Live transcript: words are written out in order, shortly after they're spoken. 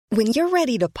When you're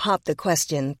ready to pop the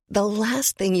question, the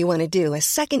last thing you want to do is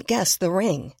second-guess the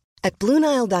ring. At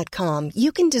BlueNile.com,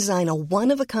 you can design a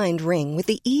one-of-a-kind ring with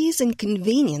the ease and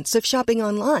convenience of shopping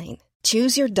online.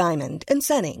 Choose your diamond and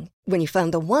setting. When you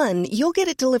find the one, you'll get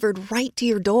it delivered right to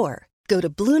your door. Go to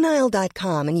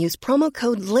BlueNile.com and use promo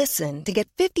code LISTEN to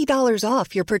get $50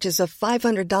 off your purchase of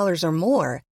 $500 or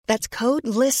more. That's code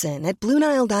LISTEN at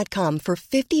BlueNile.com for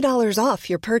 $50 off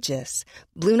your purchase.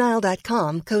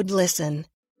 BlueNile.com, code LISTEN.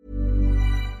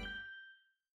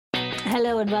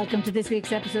 Hello and welcome to this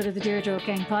week's episode of the Deirdre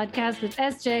O'Kane podcast with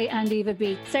SJ and Eva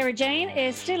B. Sarah Jane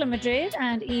is still in Madrid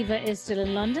and Eva is still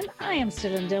in London. I am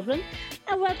still in Dublin,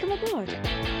 and welcome aboard.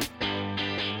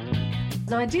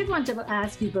 So I did want to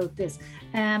ask you about this.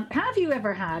 Have you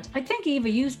ever had, I think Eva,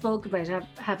 you spoke about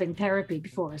having therapy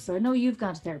before, so I know you've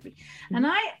gone to therapy. Mm-hmm. And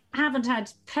I haven't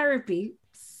had therapy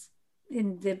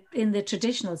in the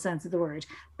traditional sense of the word,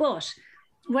 but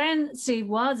when Steve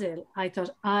was ill, I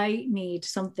thought I need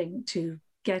something to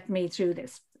get me through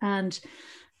this. And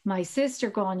my sister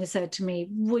Ganya said to me,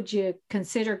 would you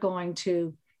consider going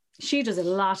to, she does a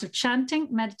lot of chanting,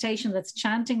 meditation that's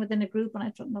chanting within a group. And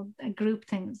I don't know, a group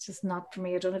thing is just not for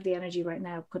me. I don't have the energy right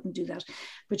now, couldn't do that.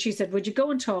 But she said, would you go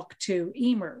and talk to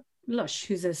Emer Lush,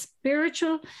 who's a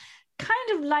spiritual,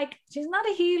 kind of like, she's not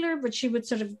a healer, but she would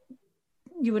sort of,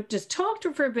 you would just talk to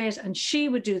her for a bit and she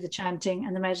would do the chanting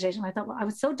and the meditation. I thought, well, I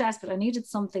was so desperate. I needed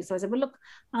something. So I said, well, look,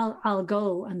 I'll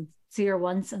go and see her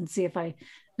once and see if I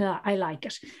like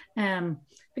it.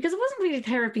 Because it wasn't really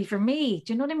therapy for me.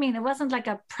 Do you know what I mean? It wasn't like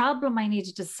a problem I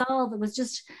needed to solve. It was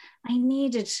just, I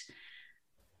needed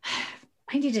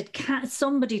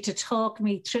somebody to talk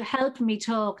me through, help me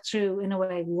talk through in a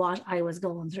way what I was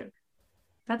going through.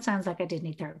 That sounds like I did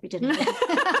need therapy, didn't it?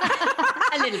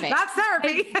 A little bit. That's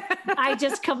therapy. I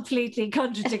just completely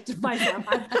contradicted myself.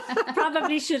 I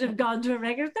probably should have gone to a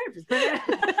regular therapist. But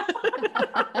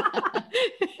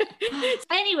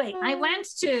anyway, I went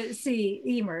to see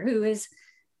Emer, who is,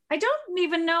 I don't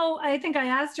even know, I think I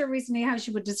asked her recently how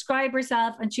she would describe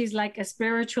herself, and she's like a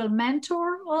spiritual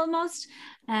mentor almost,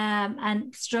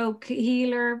 and stroke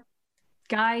healer,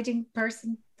 guiding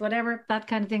person, whatever, that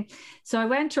kind of thing. So I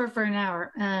went to her for an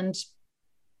hour and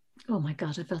oh my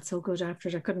God, I felt so good after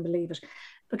it. I couldn't believe it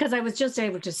because I was just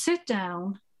able to sit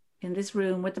down in this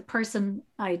room with the person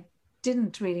I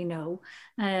didn't really know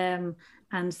and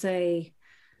say,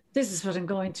 this is what I'm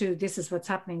going through. This is what's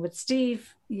happening with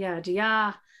Steve.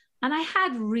 Yeah. And I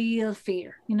had real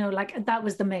fear, like that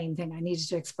was the main thing I needed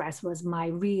to express was my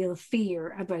real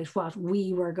fear about what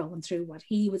we were going through, what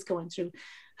he was going through,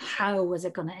 how was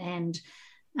it going to end?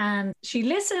 And she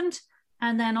listened.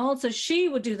 And then also she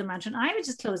would do the mantra and I would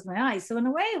just close my eyes. So in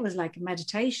a way, it was like a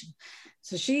meditation.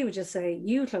 So she would just say,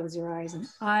 you close your eyes and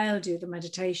I'll do the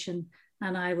meditation.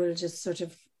 And I will just sort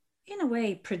of, in a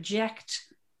way, project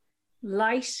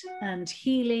light and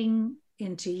healing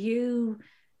into you,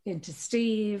 into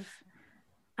Steve.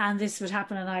 And this would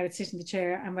happen and I would sit in the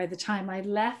chair. And by the time I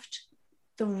left,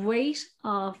 the weight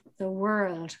of the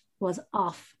world was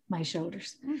off my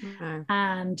shoulders. Mm-hmm.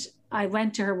 And I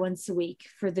went to her once a week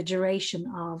for the duration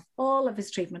of all of his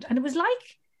treatment. And it was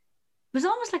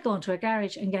almost like going to a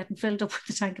garage and getting filled up with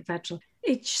a tank of petrol.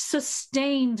 It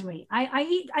sustained me.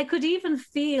 I could even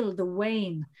feel the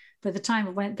wane by the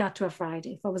time it got to a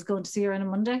Friday. If I was going to see her on a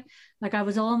Monday, like I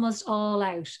was almost all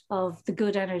out of the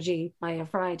good energy by a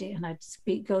Friday. And I'd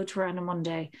go to her on a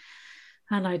Monday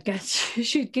and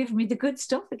she'd give me the good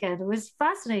stuff again. It was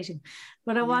fascinating.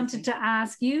 But I wanted to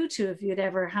ask you two if you'd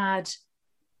ever had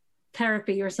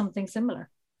therapy or something similar.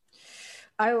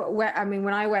 I mean,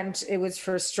 when I went, it was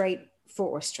for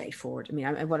straightforward. I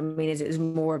mean, what I mean is it was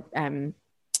more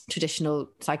traditional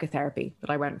psychotherapy that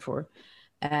I went for.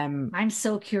 I'm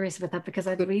so curious about that because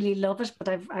I'd really love it, but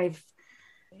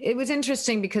it was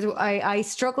interesting because I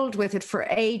struggled with it for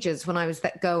ages when I was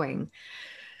going.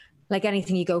 Like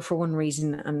anything, you go for one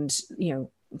reason, and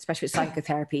especially with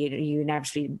psychotherapy, you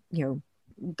inevitably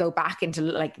go back into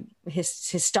like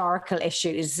historical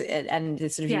issues and the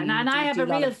sort of and I have a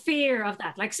real fear of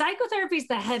that. Like psychotherapy is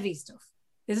the heavy stuff,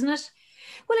 isn't it?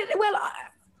 Well,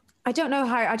 I don't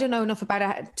know enough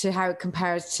about it to how it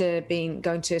compares to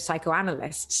going to a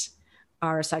psychoanalyst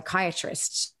or a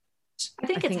psychiatrist. I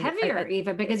think it's heavier,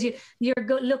 Eva, because you're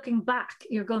looking back.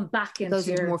 You're going back into those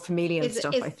are more familial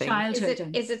stuff. I think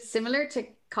childhood. Is it similar to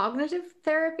cognitive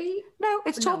therapy? No,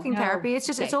 it's talking therapy. It's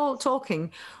just it's all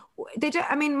talking. They do.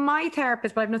 I mean, my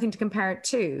therapist, but I have nothing to compare it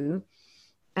to.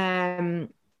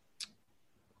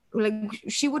 Like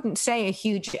she wouldn't say a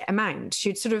huge amount.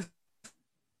 She'd sort of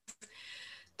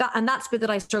that, and that's the bit that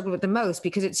I struggle with the most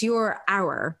because it's your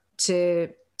hour to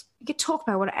you could talk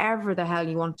about whatever the hell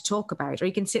you want to talk about, or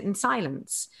you can sit in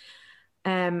silence.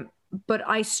 But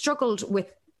I struggled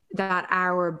with that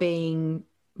hour being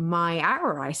my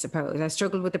hour, I suppose. I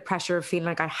struggled with the pressure of feeling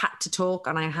like I had to talk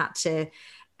and I had to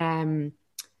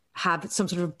have some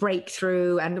sort of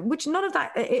breakthrough, and which none of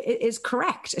that is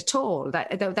correct at all.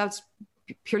 That's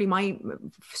purely my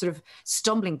sort of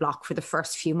stumbling block for the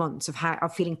first few months of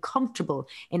feeling comfortable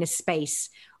in a space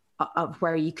of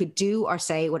where you could do or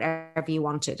say whatever you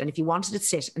wanted. And if you wanted to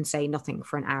sit and say nothing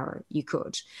for an hour, you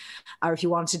could. Or if you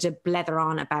wanted to blether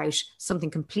on about something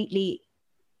completely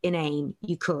inane,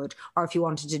 you could. Or if you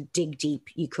wanted to dig deep,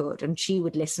 you could. And she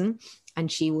would listen,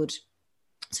 and she would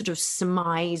sort of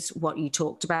surmise what you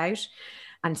talked about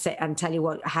and say, and tell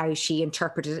you how she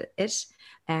interpreted it.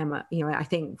 I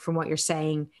think from what you're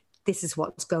saying, this is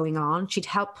what's going on. She'd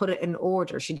help put it in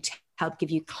order. She'd help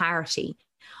give you clarity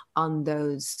on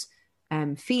those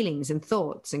feelings and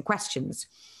thoughts and questions.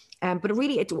 But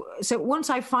so once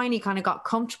I finally kind of got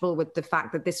comfortable with the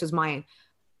fact that this was my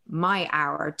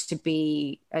hour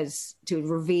to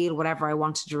reveal whatever I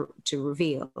wanted to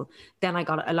reveal, then I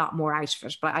got a lot more out of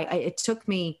it. But it took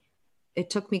me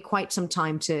quite some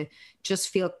time to just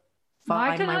feel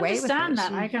find my way with it.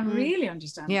 I can really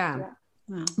understand that. Yeah.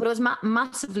 But it was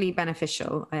massively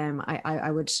beneficial.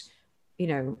 I would,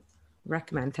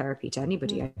 recommend therapy to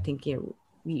anybody. I think you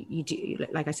do,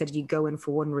 like I said, you go in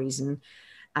for one reason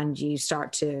and you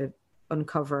start to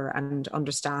uncover and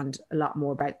understand a lot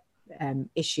more about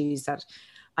issues that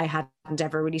I hadn't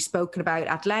ever really spoken about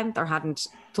at length or hadn't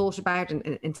thought about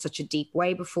in such a deep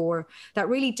way before. That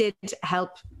really did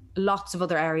help lots of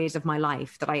other areas of my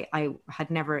life that I had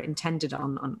never intended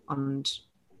on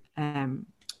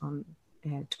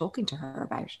talking to her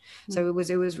about. So it was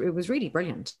really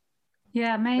brilliant.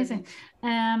 Yeah, amazing.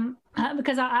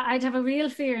 Because I'd have a real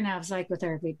fear now of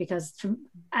psychotherapy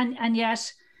and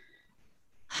yet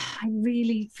I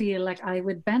really feel like I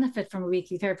would benefit from a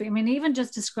weekly therapy. I mean, even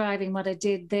just describing what I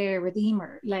did there with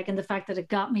Emer, like, and the fact that it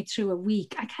got me through a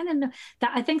week, I kind of know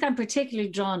that. I think I'm particularly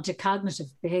drawn to cognitive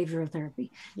behavioral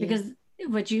therapy because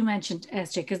what you mentioned,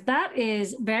 SJ, because that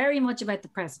is very much about the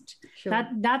present. Sure.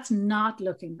 That's not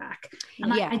looking back.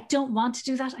 And I don't want to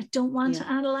do that. I don't want to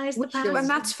analyze the past. And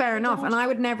that's fair enough. And I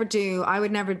would never do go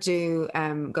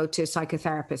to a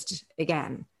psychotherapist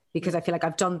again, because I feel like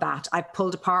I've done that. I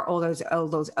pulled apart all those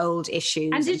old issues.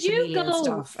 And did you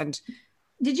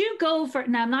go for,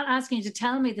 now I'm not asking you to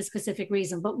tell me the specific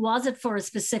reason, but was it for a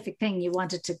specific thing you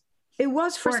wanted to? It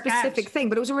was for a specific thing,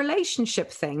 but it was a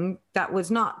relationship thing that was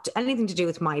not anything to do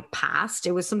with my past.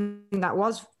 It was something that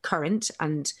was current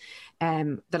and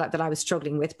that I was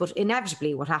struggling with. But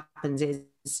inevitably what happens is,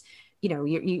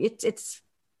 it's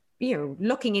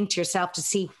looking into yourself to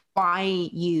see why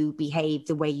you behave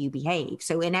the way you behave.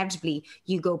 So inevitably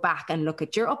you go back and look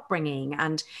at your upbringing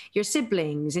and your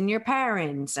siblings and your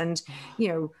parents and,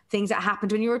 things that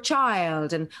happened when you were a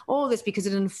child and all this, because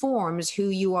it informs who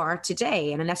you are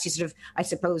today. And unless you sort of, I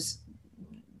suppose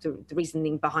the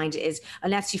reasoning behind it is,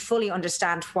 unless you fully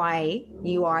understand why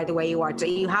you are the way you are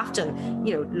today, you have to,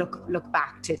 look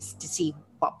back to see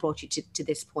what brought you to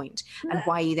this point and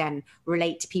why you then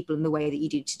relate to people in the way that you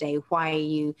do today, why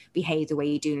you behave the way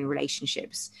you do in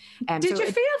relationships. Did you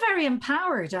feel very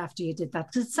empowered after you did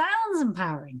that? Because it sounds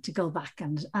empowering to go back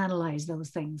and analyze those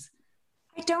things.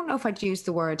 I don't know if I'd use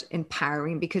the word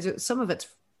empowering, because some of it's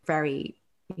very,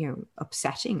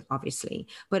 upsetting, obviously,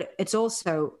 but it's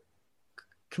also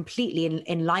completely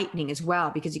enlightening as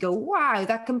well, because you go, wow,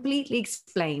 that completely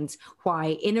explains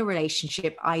why in a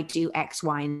relationship I do X,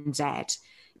 Y, and Z.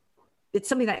 It's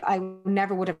something that I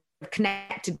never would have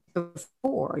connected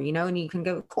before, and you can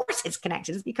go, of course it's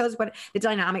connected. It's because what the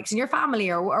dynamics in your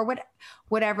family or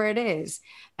whatever it is.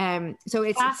 So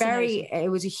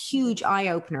it was a huge eye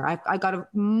opener. I got a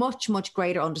much, much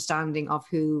greater understanding of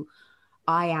who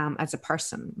I am as a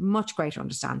person, much greater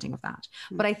understanding of that.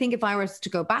 But I think if I was to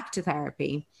go back to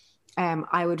therapy,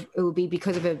 it would be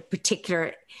because of a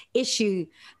particular issue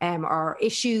or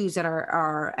issues that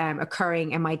are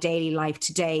occurring in my daily life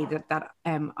today that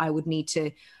I would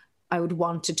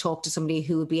want to talk to somebody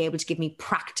who would be able to give me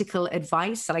practical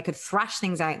advice, that I could thrash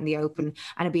things out in the open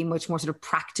and it'd be a much more sort of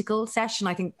practical session.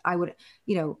 I think I would,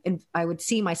 I would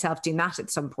see myself doing that at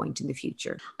some point in the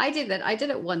future. I did that. I did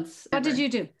it once. What did you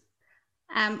do?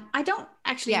 I don't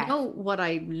actually know what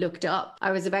I looked up.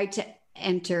 I was about to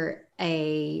enter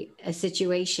a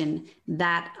situation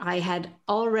that I had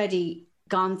already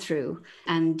gone through,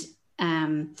 and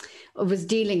was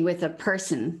dealing with a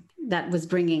person that was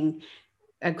bringing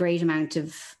a great amount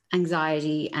of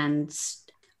anxiety, and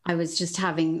I was just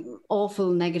having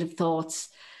awful negative thoughts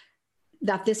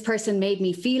that this person made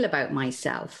me feel about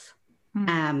myself.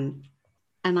 And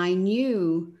I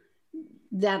knew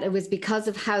that it was because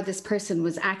of how this person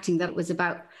was acting, that it was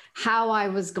about how I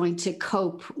was going to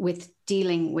cope with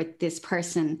dealing with this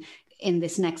person in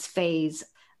this next phase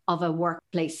of a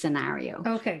workplace scenario.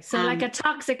 Okay. So like a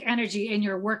toxic energy in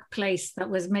your workplace that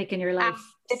was making your life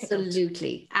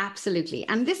Absolutely. Absolutely.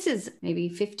 And this is maybe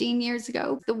 15 years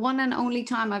ago, the one and only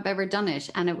time I've ever done it.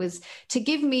 And it was to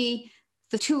give me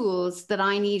the tools that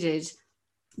I needed,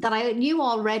 that I knew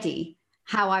already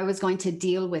how I was going to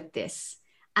deal with this.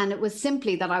 And it was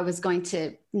simply that I was going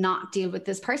to not deal with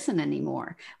this person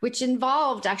anymore, which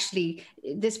involved actually,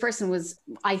 this person was,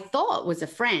 I thought was a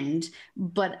friend,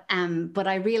 but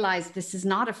I realized this is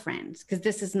not a friend, because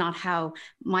this is not how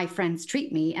my friends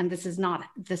treat me. And this is not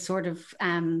the sort of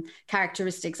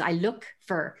characteristics I look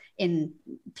for in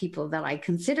people that I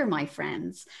consider my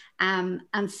friends. And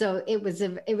so it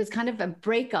was kind of a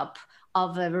breakup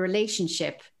of a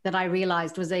relationship that I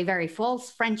realized was a very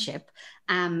false friendship.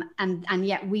 And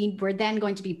yet we were then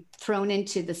going to be thrown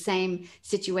into the same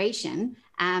situation.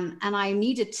 And I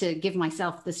needed to give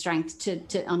myself the strength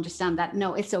to understand that,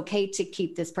 no, it's okay to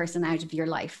keep this person out of your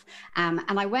life. And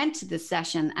I went to this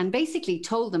session and basically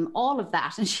told them all of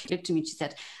that. And she looked at me and she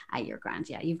said, you're grand.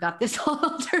 Yeah, you've got this all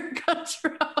under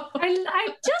control. I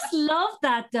just love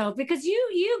that though, because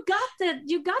you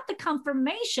got the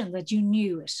confirmation that you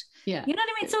knew it. Yeah. You know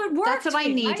what I mean? So it worked. That's what I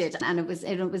needed. Right? And it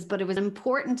was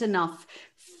important enough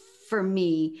for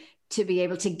me to be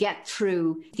able to get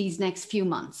through these next few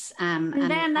months.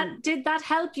 Did that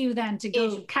help you then to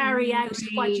go carry out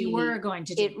what you were going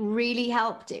to do? It really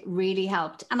helped. It really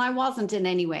helped. And I wasn't in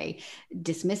any way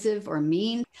dismissive or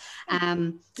mean.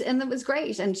 And it was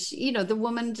great. And the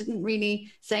woman didn't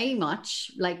really say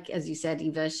much. Like, as you said,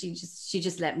 Eva, she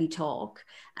just let me talk.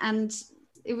 And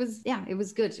it was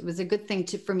good. It was a good thing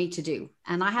for me to do.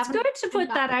 And I haven't. It's good to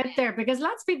put that out there, because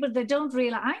lots of people, they don't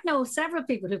realize. I know several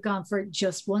people who've gone for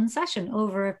just one session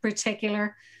over a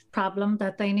particular problem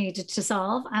that they needed to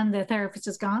solve, and the therapist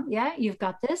has gone, yeah, you've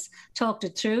got this, talked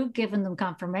it through, given them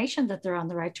confirmation that they're on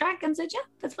the right track, and said, yeah,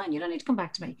 that's fine, you don't need to come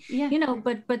back to me. Yeah.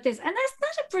 But this, and that's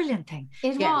not a brilliant thing.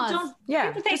 It was.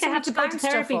 People think they have to go to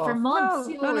therapy for months.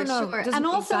 No. Sure. And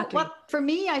also, what for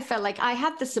me, I felt like I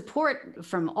had the support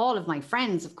from all of my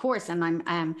friends, of course, and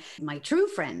I'm my true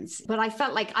friends, but I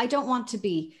felt like I don't want to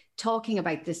be talking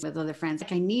about this with other friends.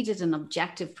 Like, I needed an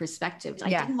objective perspective. I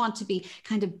didn't want to be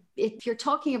kind of, if you're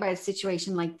talking about a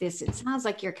situation like this, it sounds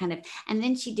like you're kind of, and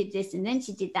then she did this and then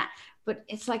she did that. But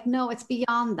it's like, no, it's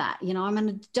beyond that. I'm an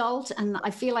adult and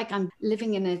I feel like I'm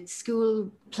living in a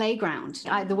school playground.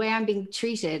 The way I'm being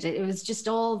treated, it was just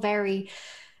all very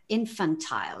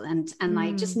infantile. And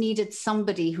I just needed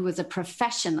somebody who was a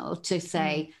professional to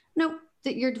say, no,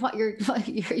 that your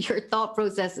thought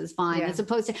process is fine, as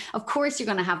opposed to, of course, you're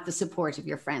going to have the support of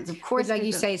your friends. Of course, like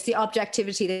you say, it's the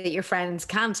objectivity that your friends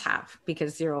can't have,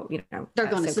 because you're, they're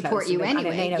going to support you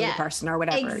anyway. They know the person or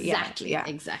whatever.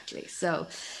 Exactly. So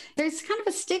there's kind of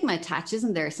a stigma attached,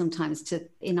 isn't there, sometimes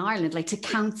in Ireland, like to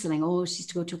counselling. Oh, she's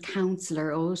to go to a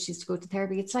counsellor. Oh, she's to go to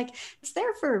therapy. It's like, it's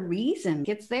there for a reason.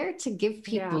 It's there to give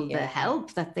people the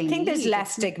help that they need. I think there's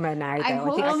less stigma now,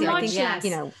 though. I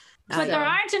think but there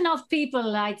aren't enough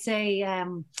people, I'd say,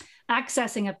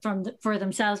 accessing it for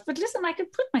themselves. But listen, I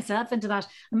could put myself into that.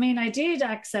 I mean, I did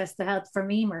access the help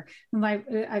from Emer.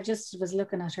 I just was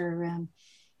looking at her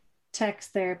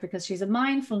text there, because she's a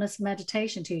mindfulness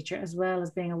meditation teacher, as well as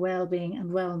being a well-being and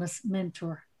wellness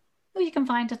mentor, who you can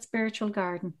find at Spiritual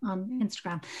Garden on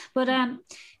Instagram. But I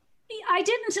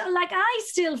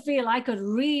still feel I could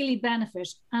really benefit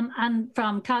and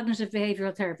from cognitive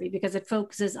behavioral therapy, because it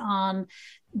focuses on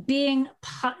being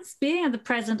in the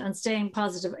present and staying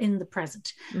positive in the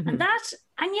present. And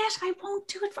yet I won't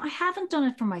do it. I haven't done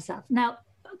it for myself. Now,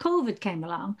 COVID came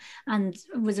along, and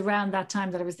it was around that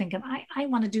time that I was thinking, I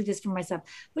want to do this for myself.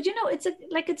 But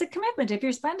it's a commitment. If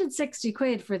you're spending 60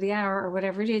 quid for the hour or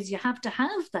whatever it is, you have to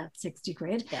have that 60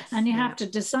 quid, and you have to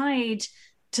decide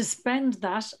to spend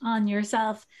that on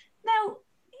yourself. Now,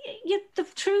 the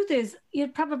truth is, you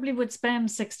probably would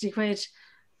spend 60 quid.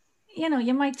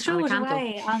 You might throw it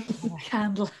away on a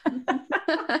candle.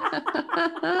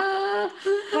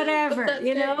 Whatever,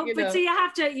 But so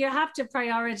you have to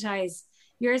prioritize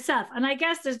yourself. And I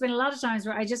guess there's been a lot of times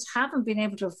where I just haven't been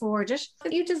able to afford it.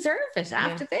 You deserve it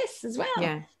after this as well.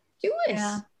 Yeah. Do it.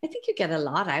 Yeah. I think you get a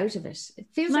lot out of it. It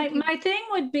feels my thing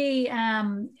would be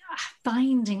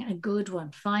finding a good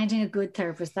one, finding a good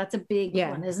therapist. That's a big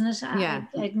one, isn't it?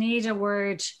 I'd need a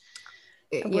word.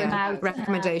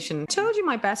 Recommendation. I told you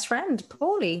my best friend,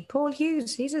 Paul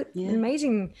Hughes. He's an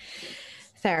amazing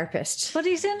therapist. But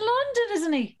he's in London,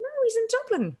 isn't he? No, he's in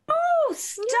Dublin. Oh,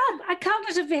 stop. A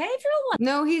cognitive behavioural one.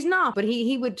 No, he's not. But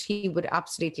he would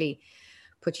absolutely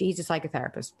put you. He's a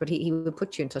psychotherapist, but he would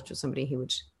put you in touch with somebody who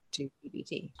would do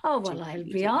EBT. Oh, well, I'll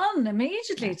be on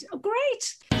immediately. Yeah. Oh,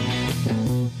 great.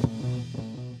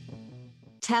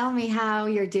 Tell me how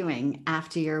you're doing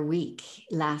after your week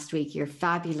last week. Your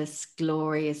fabulous,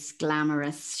 glorious,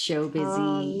 glamorous, show busy.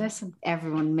 Oh, listen.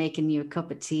 Everyone making you a cup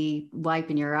of tea,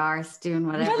 wiping your arse, doing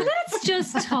whatever. Well, let's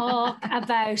just talk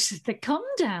about the come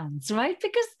downs, right?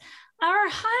 Because our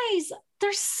highs,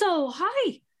 they're so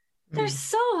high. They're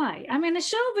so high. I mean, a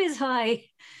showbiz high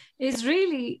is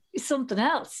really something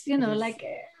else, you know, like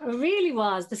it really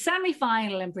was. The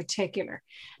semi-final in particular.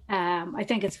 I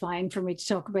think it's fine for me to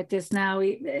talk about this now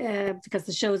because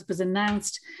the show was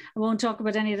announced. I won't talk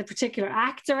about any of the particular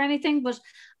acts or anything, but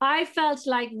I felt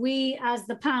like we as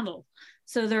the panel,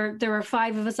 so there were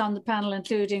 5 of us on the panel,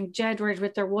 including Jedward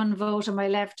with their 1 vote on my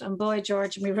left and Boy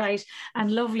George on my right,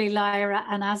 and lovely Lyra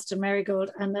and Aston Marigold.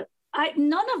 And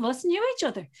none of us knew each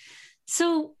other.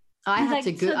 So I had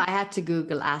to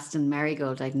Google Aston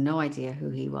Marigold. I had no idea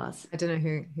who he was. I don't know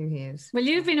who he is. Well,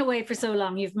 you've been away for so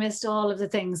long, you've missed all of the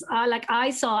things. I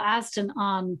saw Aston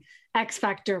on X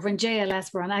Factor when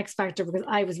JLS were on X Factor because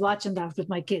I was watching that with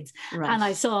my kids, and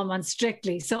I saw him on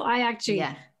Strictly. So I actually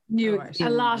knew a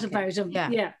lot about him.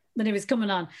 Yeah, when he was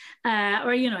coming on,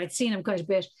 or I'd seen him quite a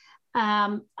bit.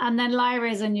 And then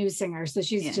Lyra is a new singer, so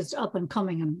she's just up and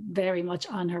coming and very much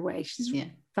on her way. She's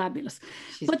fabulous.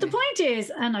 But the point is,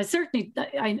 and I certainly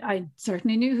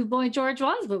knew who Boy George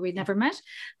was, but we'd never met.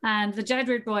 And the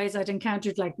Jedward boys I'd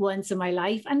encountered like once in my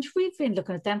life, and we've been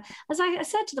looking at them. As I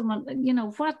said to them,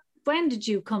 when did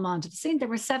you come onto the scene? They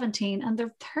were 17 and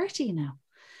they're 30 now.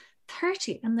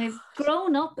 30, and they've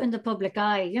grown up in the public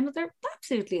eye. You know, they're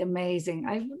absolutely amazing.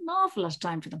 I have an awful lot of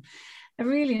time for them. I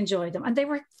really enjoyed them, and they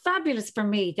were fabulous for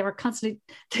me. They were constantly,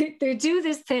 they do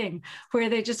this thing where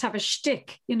they just have a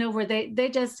shtick, where they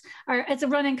just are, it's a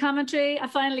running commentary. I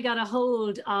finally got a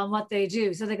hold on what they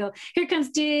do. So they go, here comes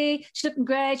Dee, she's looking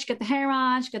great, she got the hair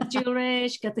on, she got the jewelry,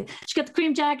 she got the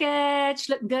cream jacket, she's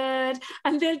looking good.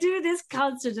 And they'll do this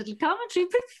constant little commentary,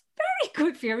 but very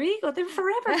good for your ego. They're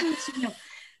forever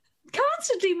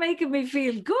constantly making me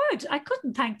feel good. I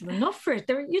couldn't thank them enough for it.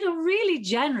 They're, really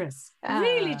generous,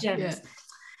 really generous.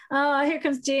 Yeah. Oh, here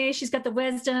comes Jay. She's got the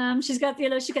wisdom. She's got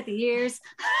she's got the years.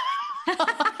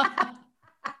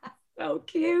 So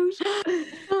cute.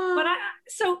 But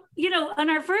on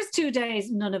our first 2 days,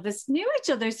 none of us knew each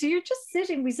other. So you're just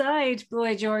sitting beside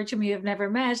Boy George, whom you have never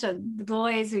met, and the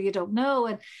boys who you don't know,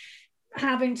 and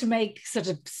having to make sort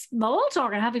of small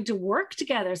talk and having to work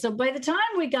together. So by the time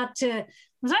we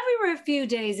were a few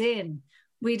days in,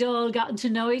 we'd all gotten to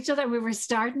know each other. We were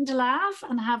starting to laugh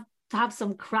and have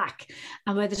some crack.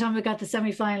 And by the time we got to the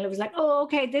semi-final, it was like, oh,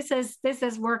 okay, this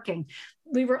is working.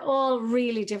 We were all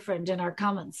really different in our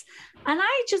comments. And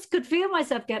I just could feel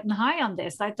myself getting high on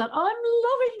this. I thought, oh, I'm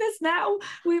loving this now.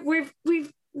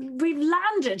 We've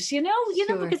landed,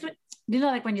 Sure. Because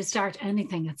like when you start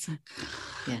anything, it's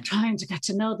trying to get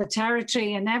to know the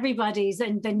territory, and everybody's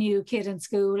the new kid in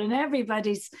school and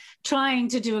everybody's trying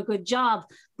to do a good job.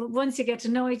 But once you get to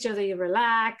know each other, you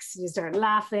relax, you start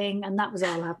laughing, and that was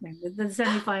all happening. The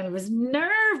semi-final was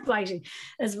nerve-biting.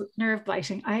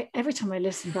 Every time I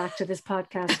listen back to this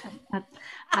podcast,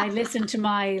 I listen to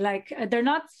my, they're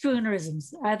not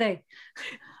spoonerisms, are they?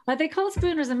 Are they called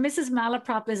spoonerism? Mrs.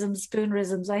 Malapropisms,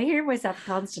 spoonerisms. I hear myself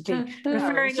constantly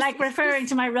referring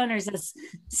to my runners as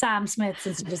Sam Smiths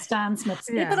instead of Stan Smiths.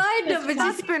 Yeah. But I know it's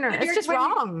not spooner. It's just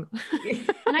wrong.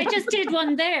 And I just did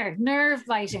one there. Nerve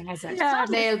biting, I said. Yeah,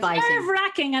 nail biting. Nerve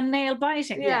wracking and nail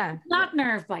biting. Yeah. Not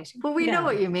nerve biting. Well, we know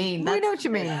what you mean. We know what you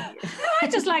mean. I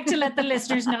just like to let the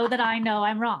listeners know that I know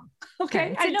I'm wrong.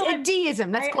 Okay. It's a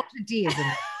deism. Let's call it a deism.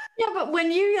 Yeah, but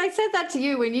I said that to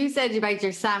you, when you said about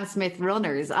your Sam Smith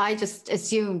runners, I just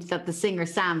assumed that the singer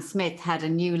Sam Smith had a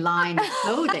new line of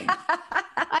clothing.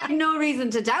 I have no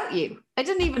reason to doubt you. I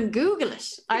didn't even Google it.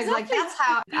 I was like, that's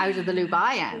how out of the loop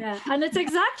I am. Yeah. And it's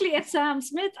exactly, if Sam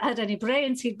Smith had any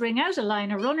brains, he'd bring out a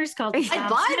line of runners called the Sam I'd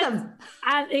buy Smith. them.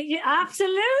 And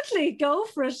absolutely go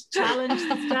for it. Challenge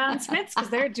the Sam Smiths because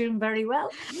they're doing very well.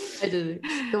 I did.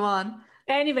 Go on.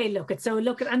 Anyway,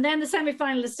 and then the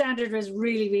semi-final, the standard was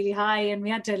really, really high, and we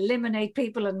had to eliminate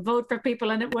people and vote for people,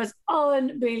 and it was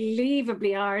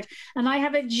unbelievably hard. And I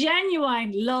have a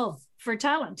genuine love for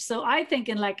talent. So I think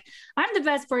I'm the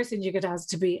best person you could ask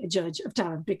to be a judge of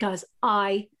talent, because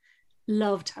I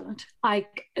love talent. I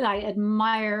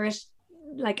admire it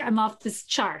like I'm off the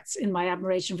charts in my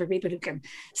admiration for people who can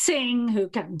sing, who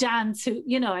can dance, who,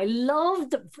 you know, I love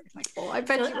them. Like, I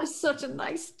bet you were such a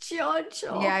nice judge.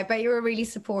 Yeah, I bet you were really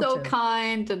supportive. So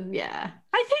kind, and yeah.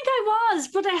 I think I was,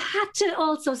 but I had to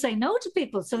also say no to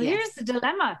people. So here's the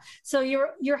dilemma. So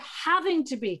you're having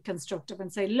to be constructive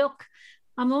and say, look,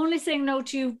 I'm only saying no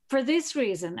to you for this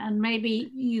reason, and maybe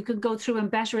you could go through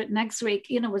and better it next week.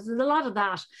 You know, there's a lot of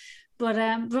that. But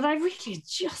I really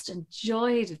just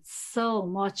enjoyed it so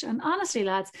much. And honestly,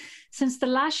 lads, since the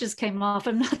lashes came off,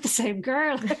 I'm not the same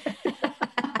girl.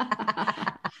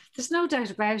 There's no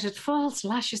doubt about it. False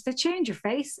lashes, they change your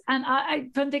face. And I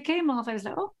when they came off, I was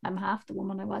like, oh, I'm half the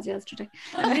woman I was yesterday.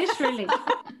 Literally.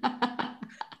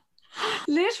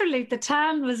 Literally, the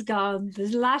tan was gone, the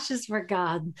lashes were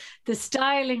gone, the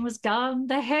styling was gone,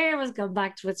 the hair was gone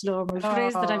back to its normal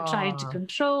frizz that I'm trying to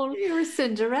control. You were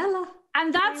Cinderella.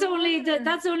 And that's only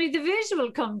the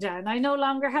visual come down. I no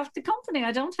longer have the company.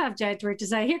 I don't have Jedward to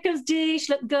say, here comes Deesh,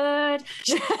 look good.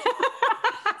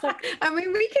 I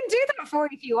mean, we can do that for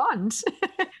you if you want.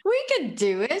 We can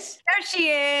do it. There she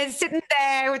is, sitting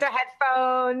there with her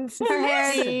headphones. Her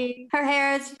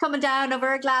hair is coming down over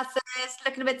her glasses,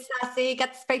 looking a bit sassy,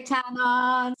 got the spray tan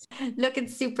on, looking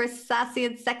super sassy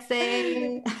and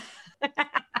sexy.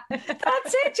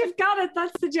 That's it, you've got it.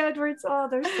 That's the Jedwards. Oh,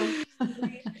 they're so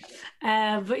sweet.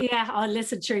 But yeah,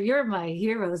 listen, sure, you're my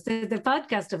heroes. The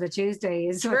podcast of a Tuesday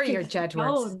is we're your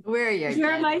Jedwards.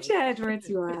 You're my Jedwards.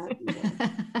 You are.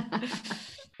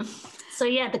 So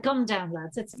yeah, the come down,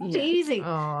 lads. It's not easy.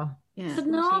 Oh, it's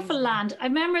an awful land. I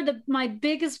remember my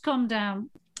biggest come down.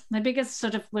 My biggest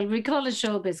sort of, well, we call it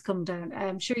showbiz come down.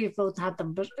 I'm sure you've both had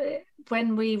them, but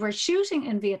when we were shooting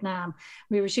in Vietnam,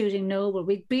 we were shooting Noble.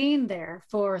 We'd been there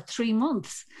for 3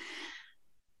 months.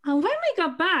 And when we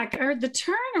got back, or the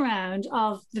turnaround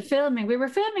of the filming, we were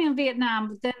filming in Vietnam,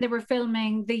 but then they were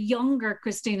filming the younger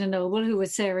Christina Noble, who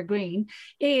was Sarah Green,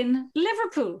 in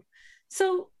Liverpool.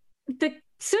 So the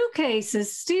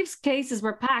suitcases, Steve's cases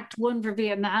were packed, one for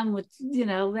Vietnam with, you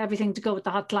know, everything to go with the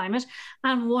hot climate,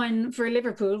 and one for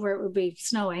Liverpool where it would be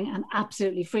snowing and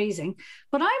absolutely freezing.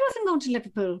 But I wasn't going to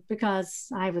Liverpool because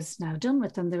I was now done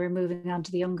with them. They were moving on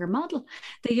to the younger model,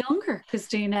 the younger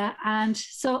Christina. And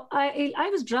so I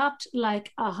was dropped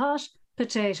like a hot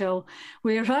potato.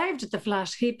 We arrived at the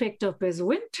flat. He picked up his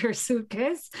winter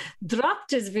suitcase, dropped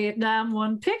his Vietnam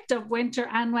one, picked up winter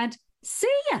and went,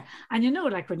 see ya. And you know,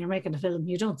 like when you're making a film,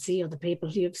 you don't see other people.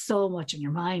 You have so much in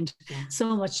your mind,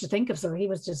 so much to think of. So he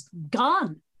was just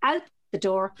gone out the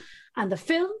door, and the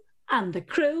film and the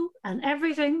crew and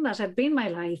everything that had been my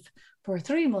life for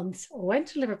 3 months went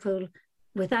to Liverpool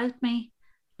without me.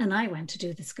 And I went to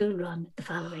do the school run the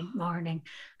following morning.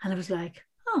 And I was like,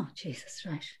 oh, Jesus,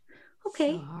 right.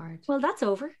 Okay. So hard. Well, that's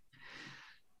over.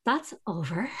 That's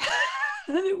over.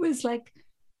 And it was like,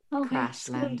 okay, crash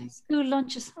landing. School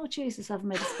lunches. Oh, Jesus, I haven't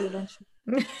made a school lunch.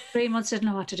 3 months, didn't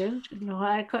know what to do.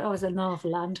 I was an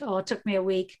awful land. Oh, it took me a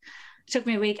week.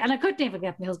 And I couldn't even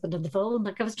get my husband on the phone.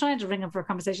 Like, I was trying to ring him for a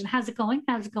conversation. How's it going?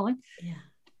 Yeah.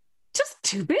 Just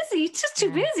too busy.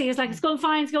 Busy. It's like, it's going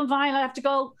fine. I have to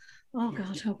go. Oh,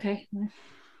 God, okay.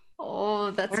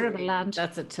 Oh, that's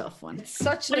a tough one. It's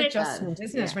such an adjustment,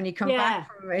 isn't it? When you come back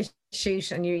from a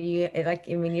shoot and you like,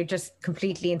 I mean, you're just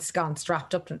completely ensconced,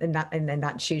 wrapped up in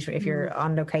that shoot. If you're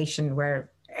on location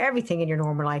where everything in your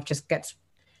normal life just gets,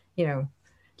 you know,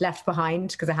 left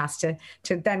behind because it has to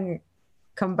then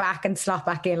come back and slot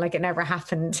back in like it never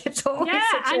happened. It's always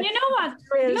such and you know what?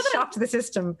 Real shock to the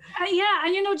system.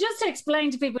 And you know, just to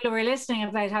explain to people who are listening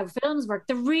about how films work,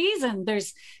 the reason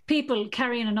there's people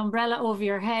carrying an umbrella over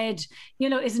your head, you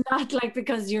know, is not like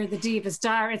because you're the diva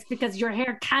star. It's because your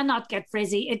hair cannot get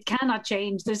frizzy. It cannot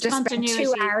change. There's just continuity.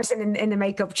 Spend 2 hours in the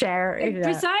makeup chair.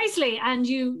 Precisely. And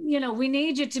you know, we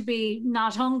need you to be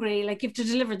not hungry. Like, you have to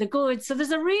deliver the goods. So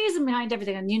there's a reason behind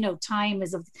everything. And, you know, time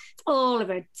is it's all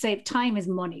about time is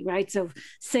money, right? So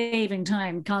saving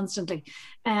time constantly.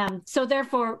 So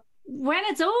therefore, when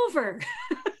it's over,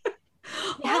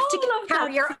 you have to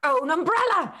carry your own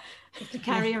umbrella. You have to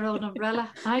carry your own umbrella.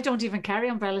 I don't even carry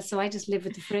umbrellas, so I just live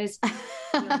with the frizz.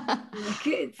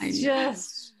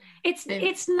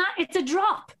 It's a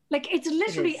drop. Like, it's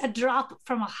literally a drop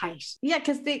from a height. Yeah,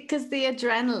 because the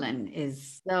adrenaline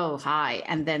is so high,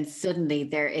 and then suddenly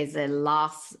there is a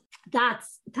loss.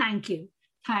 Thank you.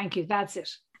 That's it.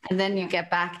 And then you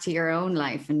get back to your own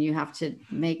life and you have to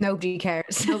make... Nobody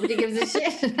cares. Nobody gives a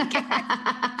shit.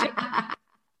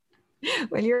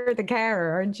 Well, you're the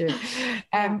carer, aren't you?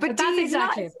 But that's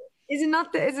exactly... Is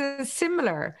it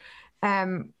similar?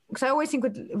 Because I always think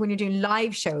when you're doing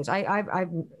live shows,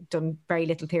 I've done very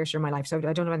little theatre in my life, so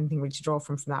I don't have anything really to draw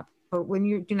from that. But when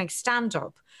you're doing like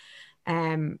stand-up,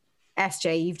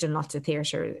 SJ, you've done lots of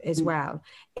theatre as well.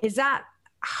 Is that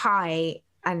high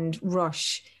and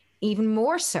rush even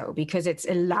more so because it's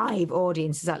a live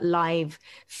audience? Is that live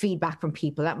feedback from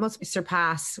people? That must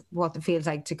surpass what it feels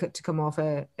like to come off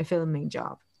a filming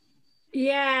job.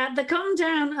 Yeah, the come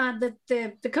down,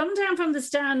 the come down from the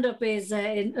stand up is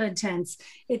intense.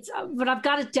 But I've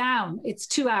got it down. It's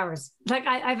 2 hours. Like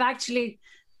I've actually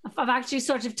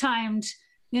sort of timed,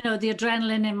 the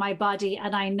adrenaline in my body,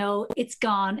 and I know it's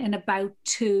gone in about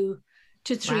 2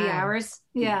 to 3 hours.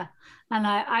 Yeah, and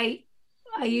I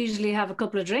usually have a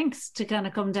couple of drinks to kind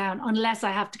of come down, unless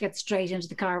I have to get straight into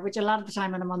the car, which a lot of the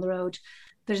time when I'm on the road,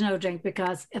 there's no drink,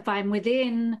 because if I'm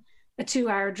within a 2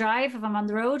 hour drive, if I'm on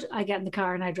the road, I get in the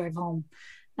car and I drive home.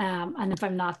 And if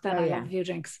I'm not, then I have a few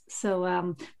drinks.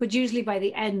 So, but usually by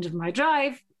the end of my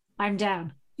drive, I'm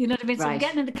down. You know what I mean? So I'm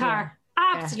getting in the car,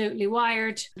 absolutely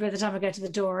wired by the time I get to the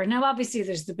door. Now, obviously,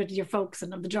 there's the bit of your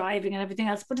focusing on the driving and everything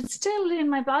else, but it's still in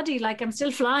my body. Like I'm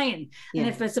still flying. Yeah. And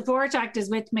if a support act is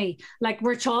with me, like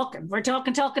we're talking 9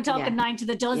 to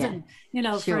the dozen,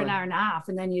 for an hour and a half.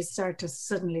 And then you start to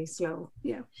suddenly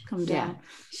come down.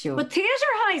 Sure. But theatre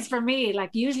highs for me,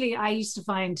 like usually I used to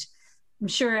find, I'm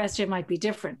sure SJ might be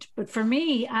different, but for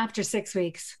me, after 6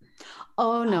 weeks.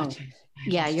 Oh, no.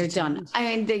 Yeah, you're done.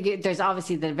 I mean, there's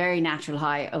obviously the very natural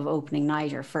high of opening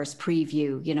night or first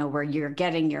preview, where you're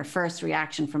getting your first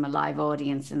reaction from a live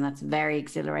audience, and that's very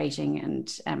exhilarating.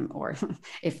 And or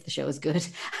if the show is good,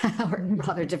 or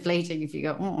rather deflating if you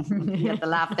go, you get the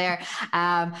laugh there.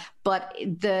 But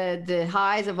the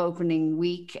highs of opening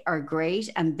week are great,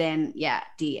 and then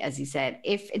as you said,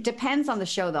 if it depends on the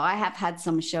show, though. I have had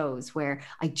some shows where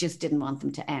I just didn't want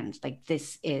them to end. Like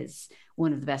this is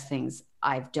one of the best things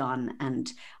I've done,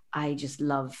 and I just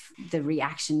love the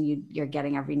reaction you're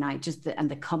getting every night, and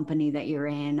the company that you're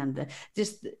in, and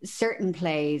just certain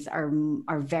plays are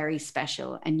very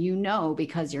special, and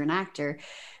because you're an actor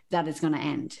that it's going to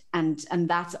end, and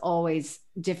that's always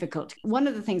difficult. One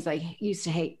of the things I used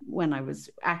to hate when I was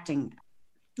acting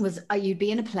was you'd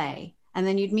be in a play and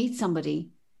then you'd meet somebody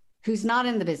who's not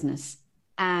in the business,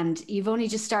 and you've only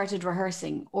just started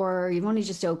rehearsing, or you've only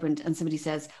just opened, and somebody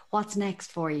says, "What's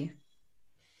next for you?"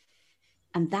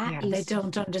 And they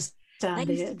don't understand.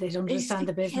 They don't understand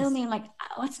the business. Kill me. I'm like,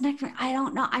 what's next? I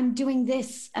don't know. I'm doing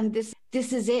this, and this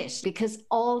is it, because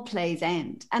all plays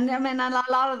end. And I mean, a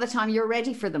lot of the time you're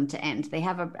ready for them to end. They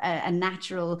have a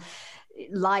natural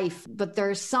life, but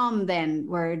there's some then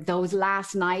where those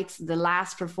last nights, the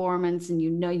last performance, and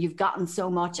you've gotten so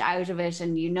much out of it,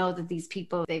 and that these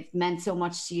people, they've meant so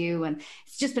much to you, and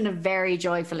it's just been a very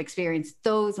joyful experience.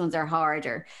 Those ones are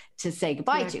harder to say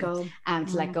goodbye to and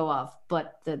to let go of,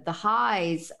 but the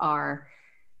highs are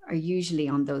usually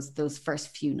on those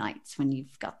first few nights when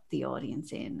you've got the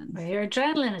audience in, and your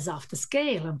adrenaline is off the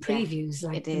scale on previews,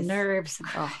 like the nerves.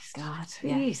 Oh God,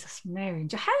 Jesus Mary,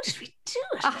 how did we do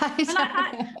it?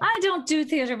 I don't do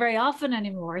theatre very often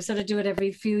anymore. I sort of do it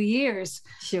every few years.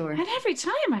 Sure. And every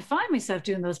time I find myself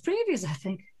doing those previews, I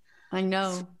think, I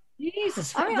know,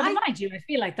 Jesus. I mind you, I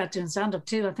feel like that doing stand-up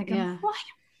too. I'm thinking, why?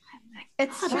 I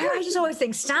just always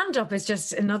think stand-up is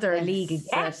just another league.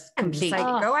 Yes, completely.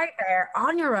 Like go out there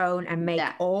on your own and make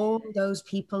all those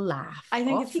people laugh. I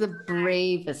think it's the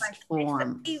bravest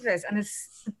form. And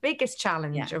it's the biggest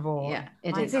challenge of all. Yeah,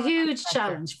 it's a huge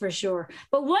challenge for sure.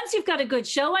 But once you've got a good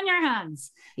show on your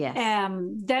hands,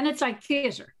 then it's like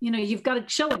theatre. You've got a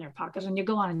show in your pocket and you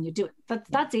go on and you do it.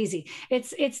 That's easy.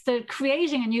 It's the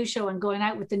creating a new show and going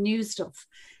out with the new stuff.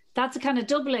 That's a kind of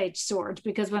double-edged sword,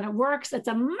 because when it works, it's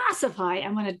a massive high,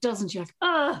 and when it doesn't, you're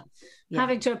like,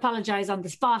 having to apologize on the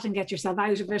spot and get yourself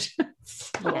out of it.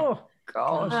 Oh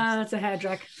God, it's a head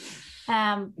wreck.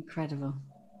 Incredible.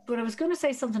 But I was going to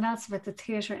say something else about the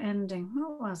theatre ending.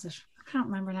 What was it? I can't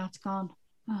remember now. It's gone.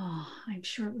 Oh, I'm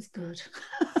sure it was good.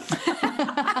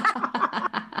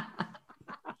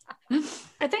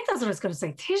 I think that's what I was going to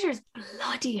say. Theatre is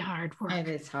bloody hard work. It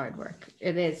is hard work.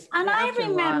 It is. And I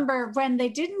remember when they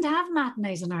didn't have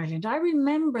matinees in Ireland, I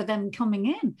remember them coming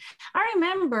in. I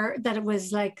remember that it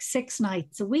was like 6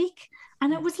 nights a week,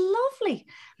 and it was lovely.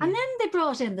 And then they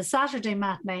brought in the Saturday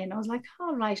matinee, and I was like,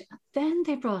 all right. Then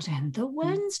they brought in the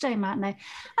Wednesday matinee. And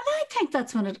I think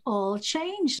that's when it all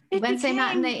changed. Wednesday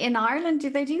matinee in Ireland?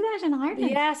 Do they do that in Ireland?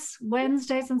 Yes,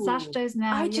 Wednesdays and Saturdays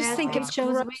now. I just think it's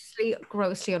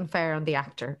grossly unfair on the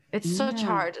actor. It's such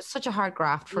a hard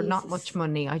graft for not much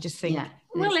money. I just think.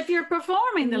 Well, if you're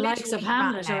performing the likes of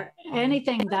Hamlet or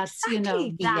anything that's,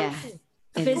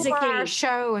 physically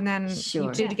show, and then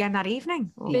you do it again that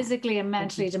evening. Physically and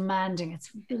mentally demanding. It's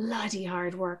bloody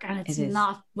hard work, and it's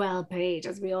not well paid,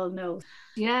 as we all know.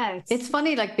 Yeah, it's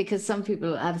funny, like, because some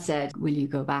people have said, will you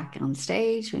go back on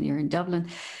stage when you're in Dublin?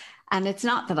 And it's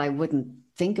not that I wouldn't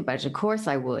think about it. Of course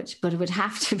I would, but it would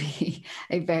have to be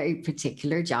a very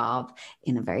particular job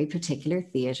in a very particular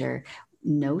theatre,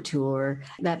 no tour,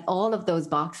 that all of those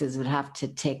boxes would have to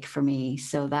tick for me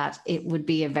so that it would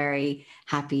be a very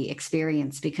happy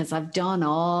experience, because I've done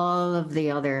all of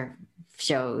the other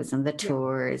shows and the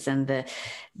tours and the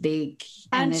big...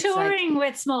 And touring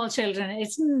with small children,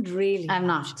 it's really... I'm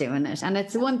not doing it. And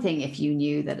it's one thing if you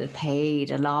knew that it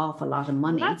paid an awful lot of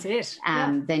money. That's it.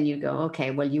 Then you go,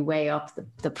 okay, well, you weigh up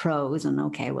the pros, and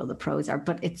okay, well, the pros are...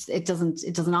 But it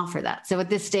doesn't offer that. So at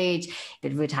this stage,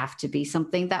 it would have to be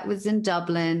something that was in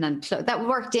Dublin and that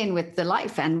worked in with the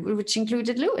life, and which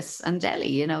included Lewis and Ellie,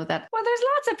 you know, that... Well, there's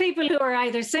lots of people who are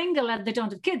either single and they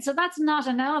don't have kids, so that's not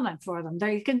an element for them.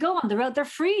 They can go on the road. They're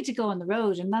free to go on the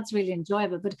road, and that's really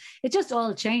enjoyable. But it just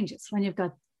all changes when you've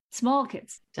got small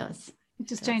kids. It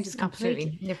just changes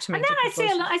completely. You have to and then I see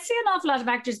an awful lot of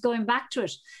actors going back to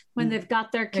it when they've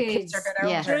got their kids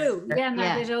through, they're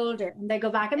a bit older, and they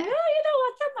go back and you know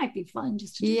what, that might be fun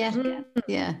just to do that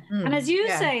again. And as you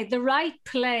say, the right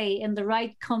play in the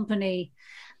right company.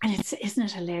 And isn't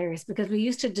it hilarious? Because we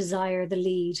used to desire the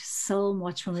lead so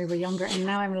much when we were younger, and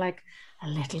now I'm like, a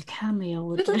little cameo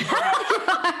would be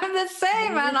I'm the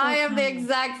same, and I am the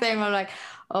exact same. I'm like,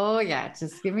 oh yeah,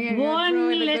 just give me a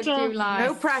little,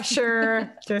 no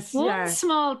pressure, just one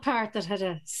small part that had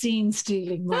a scene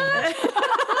stealing moment.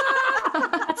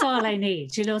 That's all I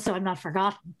need, you know, so I'm not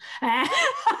forgotten. Come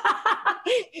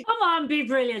on, be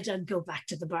brilliant and go back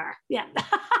to the bar. Yeah.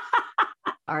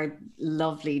 Our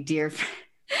lovely dear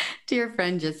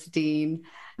friend Justine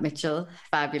Mitchell,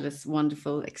 fabulous,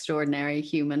 wonderful, extraordinary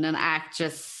human and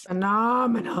actress.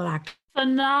 Phenomenal actress.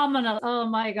 Phenomenal. Oh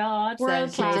my God.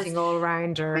 World class. Amazing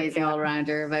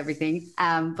all-rounder of everything.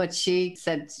 But she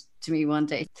said to me one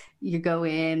day, you go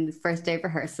in, the first day of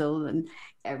rehearsal, and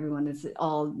everyone is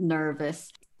all nervous.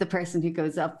 The person who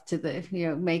goes up to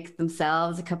make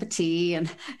themselves a cup of tea and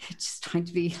just trying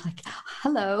to be like,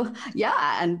 hello,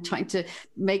 and trying to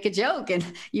make a joke. And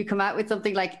you come out with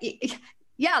something like,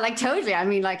 yeah, like totally. I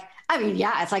mean,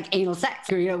 yeah, it's like anal sex.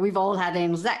 You know, we've all had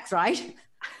anal sex, right?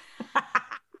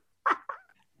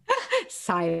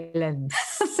 Silence.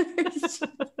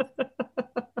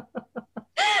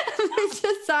 It's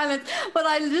just silence. But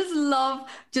I just love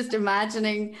just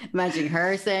imagining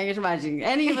her saying it, imagining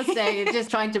any of us saying it, just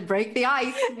trying to break the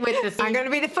ice with this. I'm going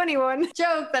to be the funny one.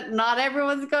 Joke that not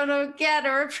everyone's going to get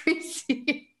or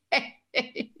appreciate. I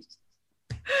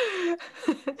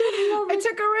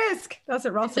took a risk. That's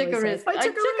what Ross took a risk. I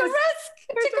took a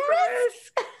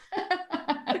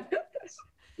risk.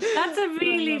 That's a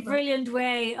really brilliant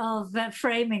way of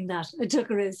framing that. I took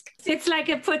a risk. It's like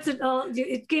it puts it all,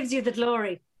 it gives you the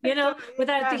glory, you know,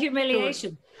 without the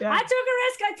humiliation. Yeah. I took a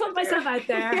risk. I put myself out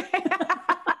there.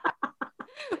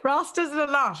 Ross does it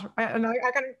a lot. And I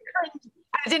kind of,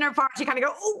 at a dinner party, kind of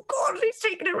go, oh God, he's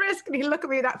taking a risk. And he'll look at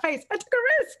me with that face. I took a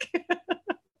risk.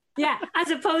 Yeah, as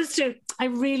opposed to, I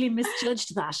really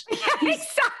misjudged that. Yeah,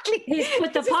 exactly. He's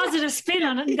put the positive spin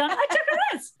on it and gone, I took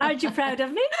a risk. Aren't you proud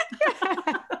of me?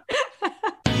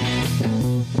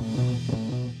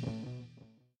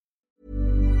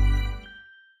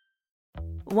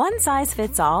 One size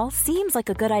fits all seems like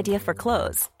a good idea for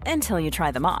clothes until you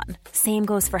try them on. Same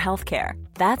goes for healthcare.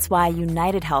 That's why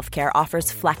United Healthcare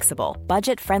offers flexible,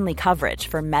 budget-friendly coverage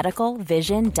for medical,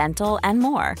 vision, dental, and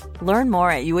more. Learn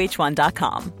more at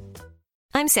uh1.com.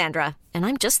 I'm Sandra, and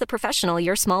I'm just the professional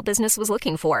your small business was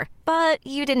looking for. But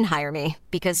you didn't hire me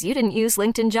because you didn't use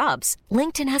LinkedIn Jobs.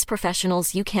 LinkedIn has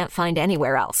professionals you can't find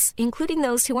anywhere else, including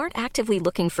those who aren't actively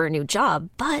looking for a new job,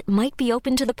 but might be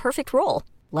open to the perfect role,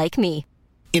 like me.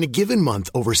 In a given month,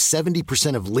 over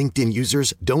 70% of LinkedIn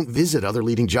users don't visit other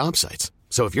leading job sites.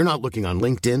 So if you're not looking on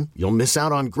LinkedIn, you'll miss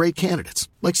out on great candidates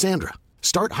like Sandra.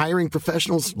 Start hiring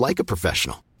professionals like a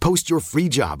professional. Post your free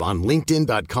job on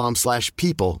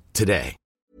linkedin.com/people today.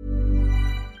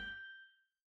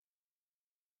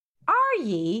 Are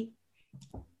ye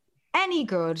any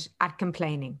good at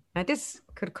complaining? Now, this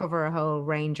could cover a whole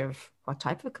range of what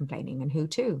type of complaining and who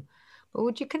to. But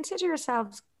would you consider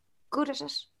yourselves good at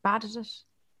it, bad at it?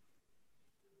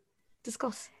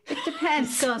 Discuss. It depends.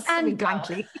 Discuss. And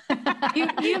blankly.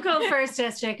 you go first,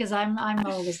 SJ, because I'm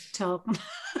always talking.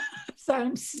 So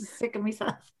I'm sick of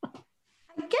myself.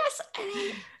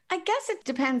 I guess it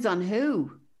depends on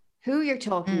who you're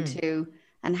talking to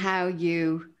and how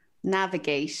you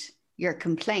navigate your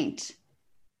complaint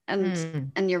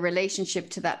and your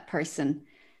relationship to that person.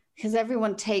 because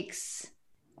everyone takes,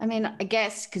 I mean, I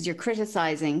guess because you're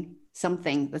criticizing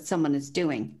something that someone is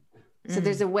doing. So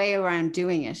there's a way around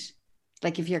doing it.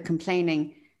 Like if you're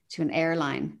complaining to an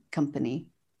airline company,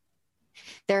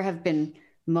 there have been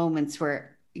moments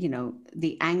where, you know,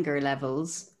 the anger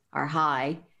levels are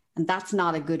high, and that's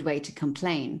not a good way to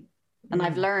complain. And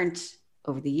I've learned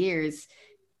over the years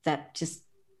that just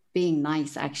being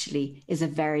nice actually is a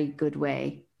very good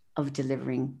way of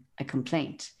delivering a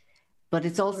complaint. But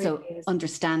it's also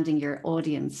understanding your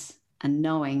audience and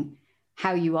knowing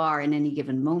how you are in any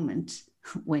given moment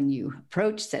when you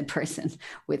approach said person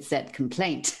with said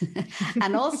complaint.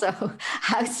 And also,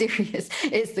 how serious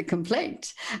is the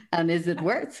complaint? And is it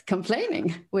worth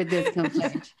complaining with this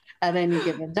complaint at any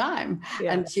given time?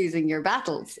 And choosing your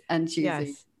battles and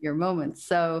choosing your moments.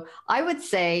 So I would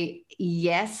say,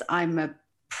 yes, I'm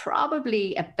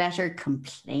probably a better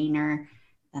complainer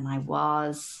than I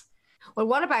was. Well,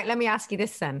 what about, let me ask you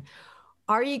this then.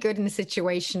 Are you good in a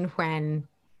situation when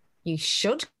you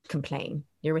should complain?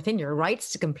 You're within your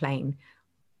rights to complain,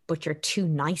 but you're too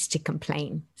nice to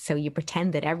complain. So you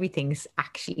pretend that everything's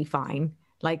actually fine,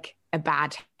 like a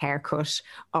bad haircut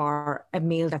or a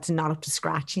meal that's not up to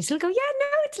scratch. And you still go, yeah, no,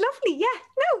 it's lovely. Yeah,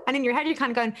 no. And in your head, you're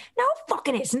kind of going, no,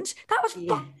 fucking isn't. That was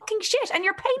fucking shit. And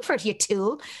you're paying for it, you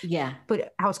tool. Yeah.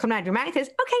 But how it's coming out of your mouth is,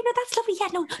 okay, no, that's lovely. Yeah,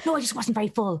 no, I just wasn't very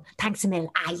full. Thanks a mil.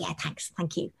 Ah, yeah, thanks.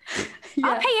 Thank you.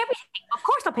 I'll pay everything. Of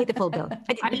course I'll pay the full bill.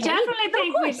 I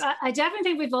definitely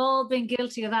think we've all been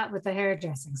guilty of that with the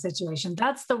hairdressing situation.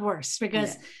 That's the worst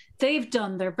because they've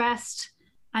done their best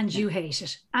and you hate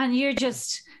it. And you're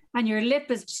just, and your lip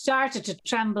has started to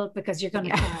tremble because you're going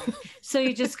to cry. So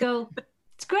you just go,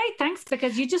 it's great, thanks,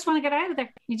 because you just want to get out of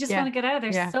there. You just want to get out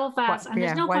of there so fast. And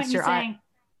there's no point in saying,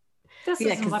 this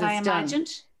isn't what I imagined.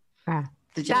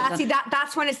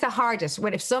 That's when it's the hardest.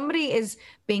 When if somebody is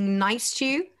being nice to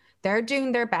you, they're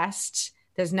doing their best.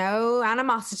 There's no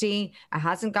animosity. It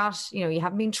hasn't got, you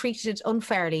haven't been treated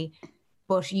unfairly,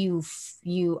 but you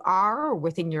are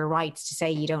within your rights to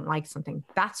say you don't like something.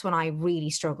 That's when I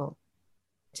really struggle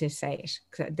to say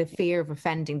it. The fear of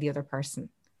offending the other person.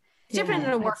 Different in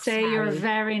a work. Say you're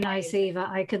very nice, Eva.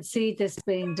 I could see this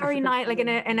being very nice, like in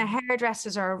a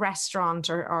hairdresser's or a restaurant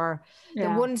or the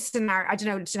one scenario. I don't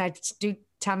know. Do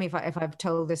tell me if I've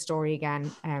told this story again.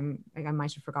 Like I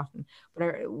might have forgotten.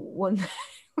 But one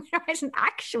when I was in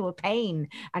actual pain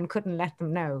and couldn't let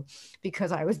them know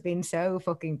because I was being so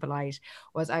fucking polite.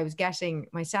 Was I was getting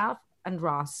myself and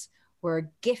Ross were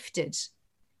gifted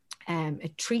a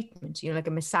treatment, like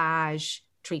a massage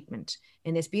treatment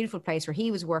in this beautiful place where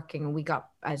he was working, and we got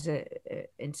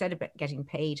instead of getting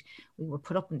paid, we were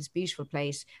put up in this beautiful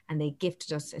place, and they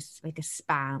gifted us a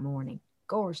spa morning,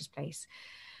 gorgeous place.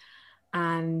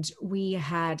 And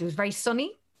it was very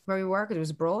sunny where we were because it was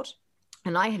abroad,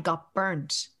 and I had got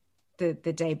burnt the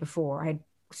day before. I had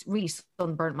really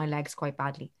sunburnt my legs quite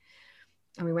badly,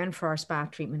 and we went for our spa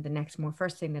treatment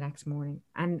first thing the next morning.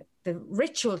 And the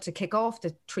ritual to kick off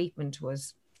the treatment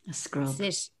was a scrub.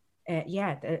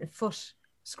 The foot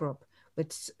scrub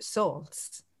with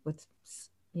salts, with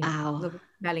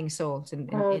smelling salt and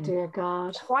dear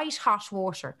God, quite hot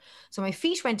water. So my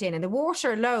feet went in, and the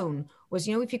water alone was,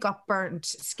 if you got burnt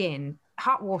skin,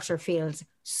 hot water feels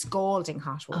scalding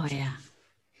hot water. Oh yeah.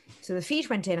 So the feet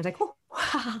went in. I was like,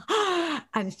 oh,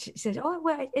 and she said, oh,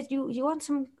 well, you want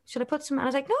some? Should I put some? And I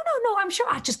was like, no, I'm sure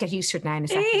I'll just get used to it now in a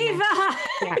second. Eva,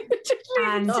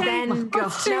 and then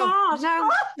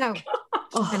no.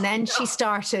 And then she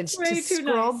started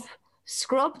to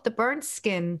scrub the burnt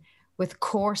skin with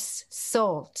coarse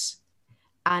salt,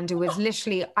 and it was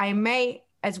literally, I may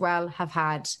as well have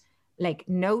had like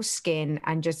no skin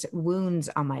and just wounds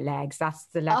on my legs. That's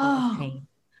the level of pain.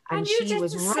 And she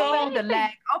was rolling the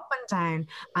leg up and down,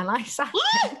 and I sat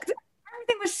there.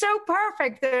 Everything was so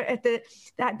perfect.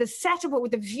 The setup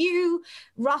with the view.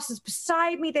 Ross was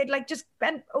beside me. They'd just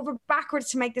bent over backwards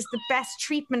to make this the best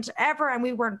treatment ever, and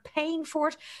we weren't paying for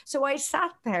it. So I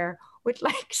sat there with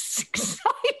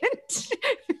silent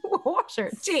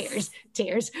water,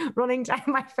 tears running down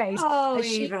my face. Oh,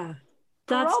 Eva,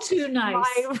 that's too nice.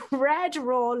 My red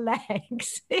raw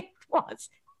legs. It was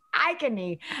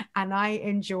agony, and I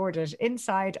endured it.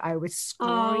 Inside, I was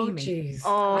screaming.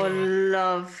 Oh,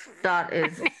 love, that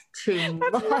is too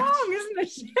much. That's wrong, isn't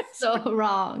it? So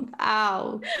wrong.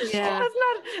 Ow. Yeah.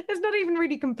 It's not even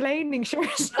really complaining. Sure,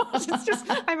 it's not. It's just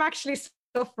I'm actually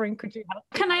suffering. Could you help?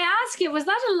 Can I ask you? Was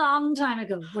that a long time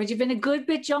ago? Would you have been a good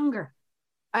bit younger?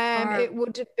 It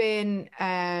would have been.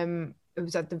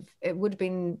 It would have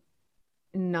been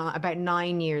about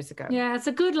 9 years ago. Yeah, it's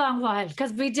a good long while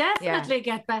because we definitely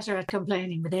get better at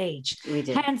complaining with age. We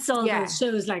do. Hence all those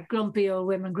shows like Grumpy Old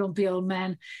Women, Grumpy Old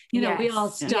Men. You know, we all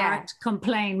start to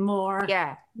complain more.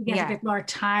 Yeah. We get a bit more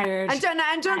tired. And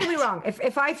don't get me wrong.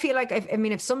 If I feel like,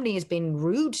 if somebody has been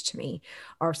rude to me,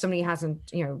 or if somebody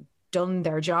hasn't, done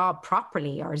their job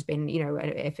properly, or has been,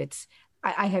 if it's,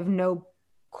 I have no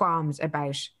qualms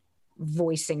about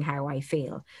voicing how I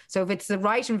feel. So if it's the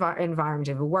right environment,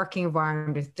 if a working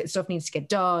environment, if stuff needs to get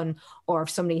done, or if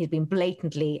somebody has been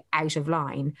blatantly out of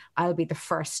line, I'll be the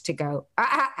first to go,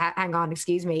 hang on,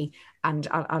 excuse me, and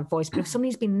I'll voice. But if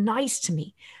somebody's been nice to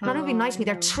me, not only nice to me,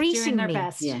 they're treating their me,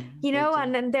 best.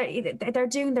 And then they're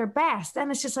doing their best. Then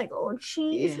it's just like, oh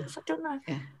Jesus, I don't know.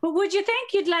 Yeah. But would you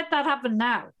think you'd let that happen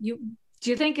now? Do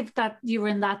you think if that you were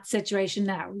in that situation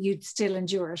now, you'd still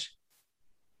endure it?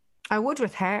 I would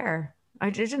with hair. I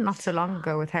did it not so long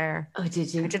ago with hair. Oh,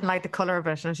 did you? I didn't like the colour of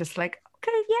it, and I was just like,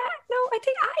 okay, I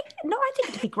think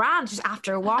it'd be grand just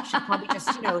after a wash. It'll probably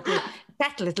just,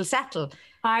 it'll settle.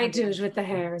 I do it with the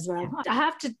hair as well. I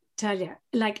have to tell you,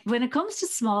 like when it comes to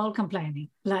small complaining,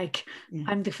 like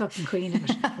I'm the fucking queen of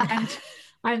it. And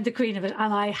I'm the queen of it,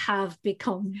 and I have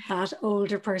become that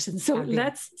older person. So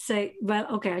let's say, well,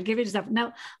 okay, I'll give you an example.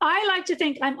 Now, I like to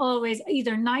think I'm always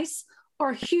either nice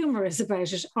or humorous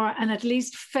about it, and at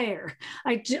least fair.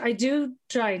 I do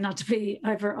try not to be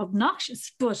ever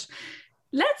obnoxious, but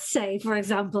let's say, for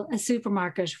example, a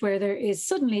supermarket where there is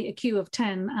suddenly a queue of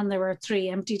 10 and there are 3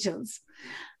 empty tills.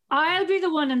 I'll be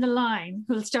the one in the line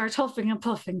who'll start huffing and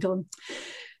puffing, going,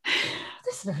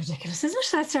 this is ridiculous, isn't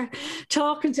it? I start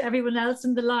talking to everyone else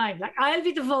in the line. Like, I'll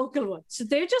be the vocal one. So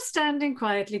they're just standing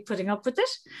quietly putting up with it,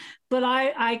 but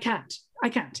I can't.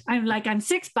 I'm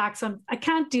 6 back, so I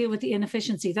can't deal with the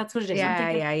inefficiency. That's what it is.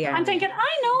 I'm thinking,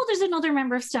 I know there's another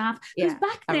member of staff who's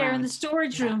back there in the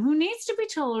storage room who needs to be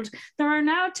told there are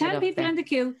now 10 people in the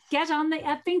queue. Get on the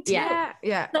effing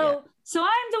till. So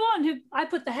I'm the one who, I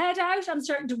put the head out. I'm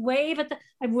starting to wave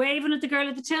I'm waving at the girl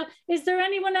at the till. Is there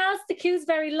anyone else? The queue's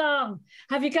very long.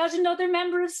 Have you got another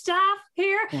member of staff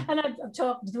here? Yeah. And I'm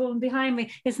talking to the woman behind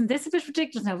me. Isn't this a bit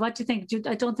ridiculous now? What do you think?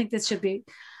 I don't think this should be.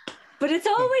 But it's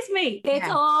always me. It's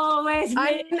always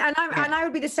me. And I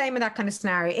would be the same in that kind of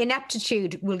scenario.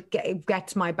 Ineptitude will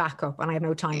get my back up, and I have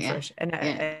no time for it. And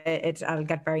I'll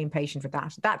get very impatient with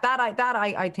that. That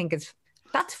I think is,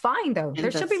 that's fine though. There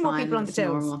should be more people on the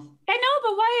tills. I know,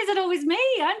 but why is it always me?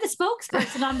 I'm the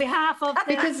spokesperson on behalf of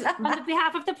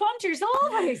the punters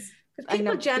always.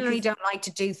 People generally don't like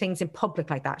to do things in public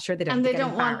like that. Sure, they don't. And they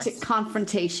don't want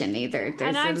confrontation either.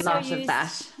 There's a lot of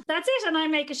that. That's it. And I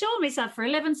make a show of myself for a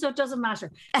living, so it doesn't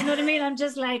matter. You know what I mean? I'm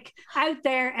just like out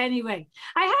there anyway.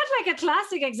 I had like a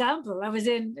classic example. I was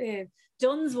in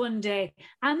Dunn's one day,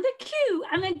 and the queue,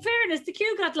 and in fairness, the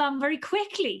queue got long very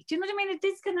quickly. Do you know what I mean?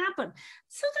 This can happen.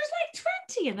 So there's like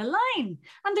 20 in a line,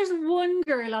 and there's one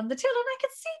girl on the till, and I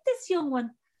could see this young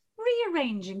one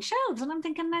rearranging shelves, and I'm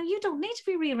thinking, now you don't need to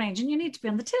be rearranging, you need to be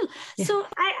on the till. So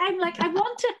I'm like, I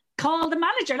want to call the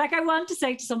manager, like I want to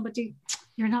say to somebody,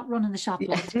 you're not running the shop,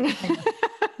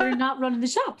 you're not running the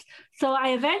shop. So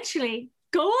I eventually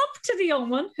go up to the young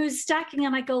one who's stacking,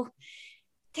 and I go,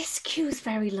 this queue's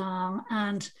very long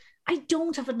and I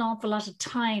don't have an awful lot of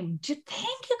time. Do you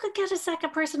think you could get a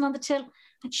second person on the till?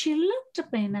 And she looked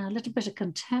at me now, a little bit of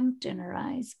contempt in her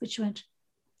eyes, but she went,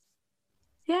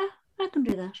 yeah, I can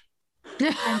do that.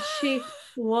 And she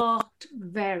walked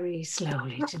very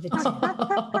slowly to the till.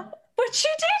 But she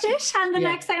did it. And the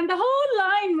next time, the whole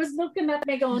line was looking at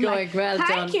me going like, well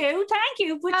thank you.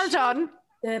 But well done.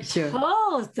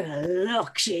 The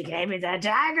look she gave me, the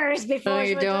daggers before. Oh,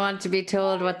 you don't want to be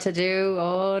told what to do.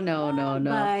 Oh, no.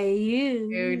 By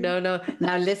you. No.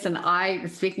 Now listen,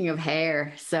 speaking of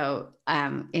hair, so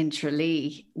in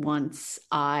Tralee once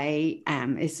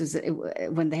this was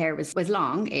when the hair was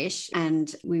long-ish,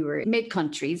 and we were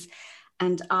mid-countries,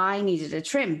 and I needed a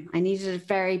trim. I needed a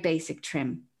very basic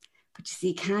trim. But you see,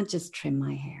 you can't just trim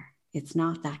my hair. It's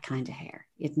not that kind of hair.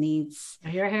 It needs...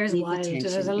 Your hair is wild. It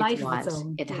has a life of its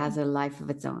own. It has a life of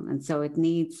its own. And so it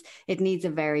needs a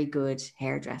very good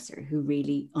hairdresser who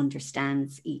really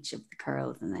understands each of the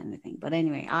curls and everything. But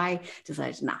anyway, I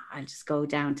decided, I'll just go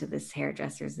down to this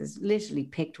hairdresser's. There's literally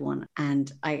picked one. And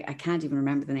I can't even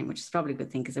remember the name, which is probably a good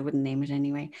thing because I wouldn't name it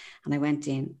anyway. And I went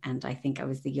in, and I think I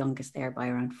was the youngest there by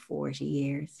around 40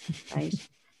 years, right?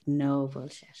 No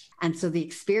bullshit. And so the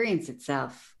experience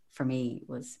itself for me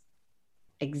was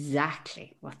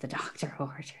exactly what the doctor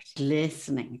ordered.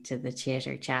 Listening to the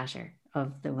chitter chatter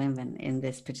of the women in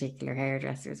this particular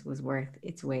hairdresser's was worth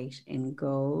its weight in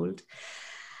gold.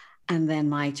 And then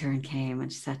my turn came and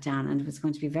she sat down, and it was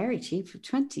going to be very cheap for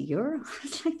 €20. I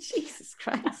was like, Jesus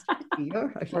Christ,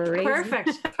 €20.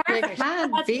 Perfect.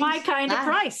 That's my kind of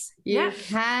price. You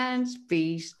can't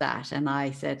beat that. And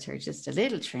I said to her, just a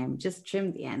little trim, just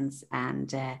trim the ends. And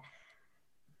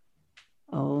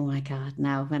oh my God.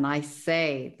 Now, when I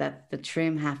say that the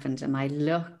trim happened and I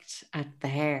looked at the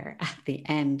hair at the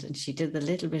end and she did the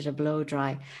little bit of blow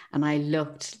dry, and I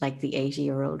looked like the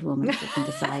 80-year-old woman sitting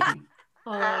beside me.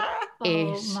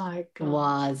 Oh my God.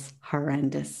 Was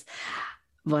horrendous.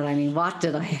 But I mean, what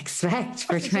did I expect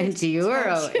for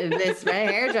 €20 in this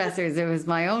hairdressers? It was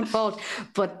my own fault.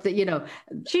 But,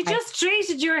 she just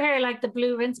treated your hair like the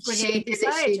Blue Rinse Brigade.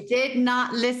 She did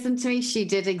not listen to me. She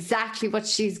did exactly what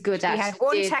she's good at. She had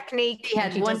one technique. She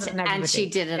had one, and she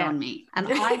did it on me. And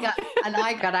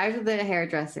I got out of the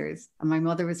hairdressers, and my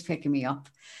mother was picking me up,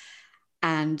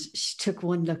 and she took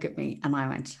one look at me, and I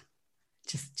went,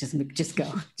 Just go.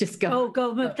 Oh,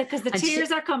 go move, because the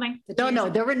tears are coming. No,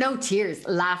 there were no tears.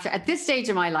 Laughter. At this stage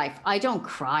of my life, I don't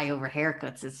cry over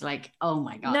haircuts. It's like, oh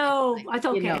my God. No, I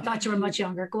thought you were much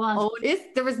younger. Go on.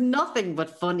 There was nothing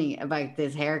but funny about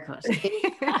this haircut.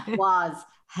 It was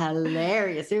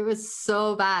hilarious. It was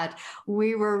so bad.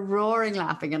 We were roaring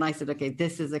laughing, and I said, okay,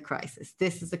 this is a crisis.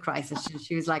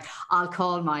 She was like, I'll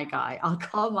call my guy.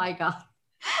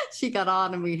 She got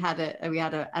on, and we had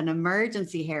an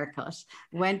emergency haircut.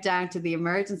 Went down to the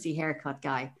emergency haircut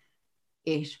guy.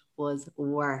 It was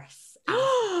worse.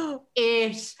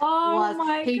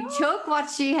 He took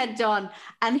what she had done,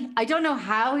 and I don't know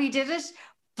how he did it,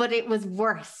 but it was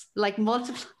worse, like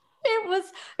multiple.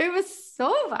 It was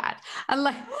so bad. And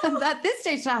at this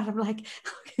stage now, I'm like,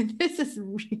 okay, this is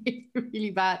really, really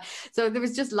bad. So there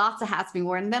was just lots of hats being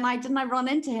worn. And then I run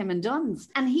into him in Dunn's,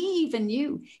 and he even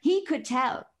knew. He could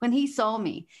tell when he saw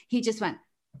me. He just went,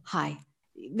 hi.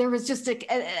 There was just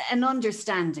an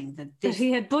understanding that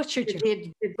he had butchered you.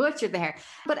 He had butchered the hair.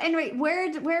 But anyway,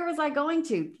 where was I going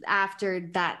to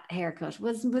after that haircut?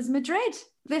 Was Madrid.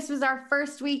 This was our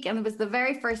first week, and it was the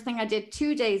very first thing I did.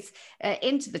 2 days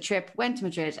into the trip, went to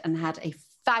Madrid and had a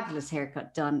fabulous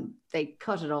haircut done. They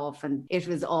cut it off, and it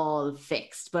was all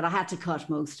fixed, but I had to cut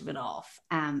most of it off.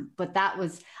 But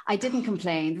I didn't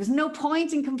complain. There was no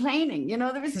point in complaining.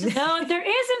 There was just... No, there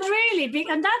isn't really.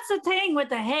 And that's the thing with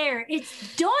the hair.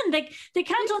 It's done. They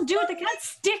can't undo it. They can't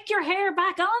stick your hair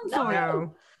back on for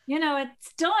you.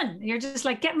 It's done. You're just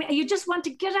like, you just want to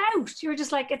get out. You're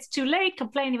just like, it's too late.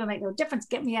 Complaining will make no difference.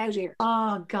 Get me out here.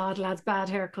 Oh God, lads, bad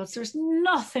haircuts. There's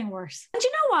nothing worse. And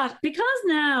you know what? Because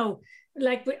now,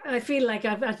 I feel like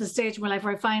I'm at the stage of my life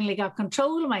where I finally got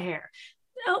control of my hair.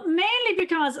 Mainly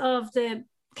because of the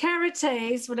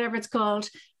Kerates, whatever it's called,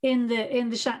 in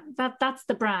the that's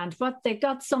the brand, but they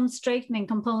got some straightening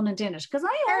component in it. Because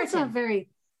I also have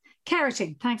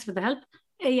keratin. Thanks for the help.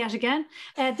 Yet again,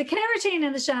 the keratin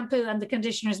in the shampoo and the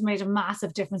conditioner has made a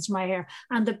massive difference to my hair.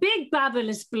 And the big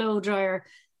Babyliss blow dryer,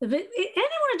 anyone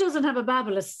who doesn't have a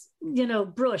Babyliss,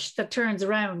 brush that turns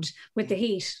around with the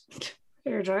heat,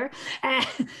 hair dryer,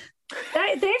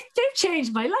 they've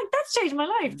changed my life. That's changed my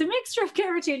life. The mixture of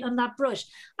keratin and that brush,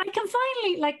 I can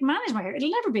finally manage my hair. It'll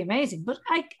never be amazing, but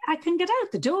I can get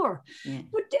out the door. Yeah.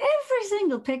 But every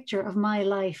single picture of my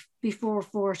life before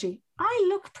 40, I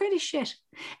look pretty shit.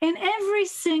 In every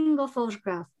single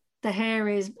photograph, the hair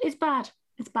is bad.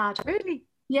 It's bad. Really?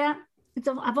 Yeah.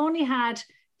 I've only had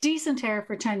decent hair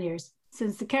for 10 years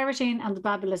since the keratin and the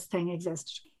Babyliss thing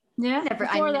existed. Yeah.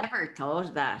 I never thought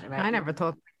of that. I never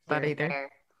thought that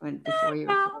either. Before you.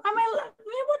 Well,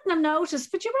 you wouldn't have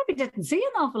noticed, but you probably didn't see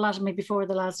an awful lot of me before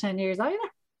the last 10 years either.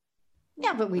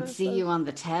 Yeah, but we'd see you on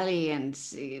the telly and...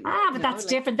 but that's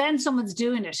different. Then someone's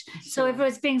doing it. Sure. So if it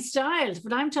was being styled,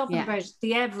 but I'm talking about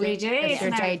the everyday.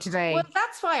 Your day to day. Well,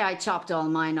 that's why I chopped all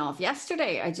mine off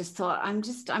yesterday. I just thought,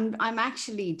 I'm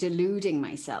actually deluding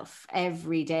myself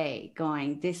every day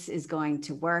going, this is going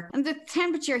to work. And the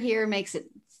temperature here makes it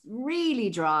really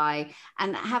dry,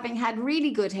 and having had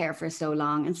really good hair for so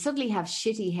long and suddenly have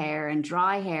shitty hair and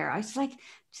dry hair, I was like,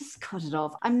 just cut it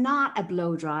off. I'm not a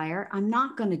blow dryer. I'm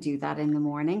not going to do that in the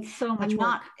morning. So much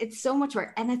work. It's so much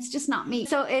work, and it's just not me.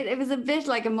 So it was a bit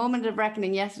like a moment of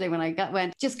reckoning yesterday when I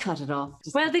went, just cut it off.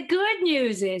 Well, the good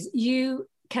news is you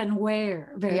can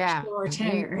wear very short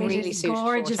hair. It really is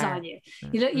gorgeous on you.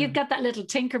 You've got that little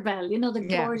Tinkerbell, the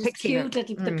gorgeous, cute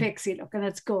little the pixie look, and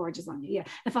it's gorgeous on you. Yeah.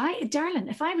 If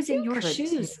I was in your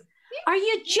shoes. Are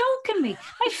you joking me?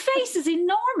 My face is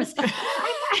enormous. I've got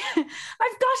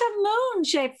a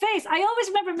moon-shaped face. I always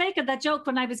remember making that joke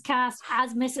when I was cast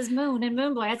as Mrs. Moon in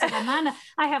Moon Boy. I said,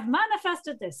 I have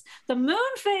manifested this. The moon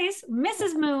face,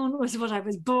 Mrs. Moon, was what I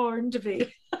was born to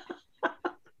be.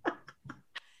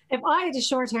 If I had a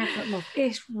short haircut, look,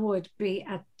 it would be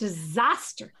a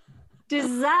disaster.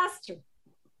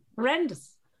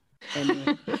 Horrendous.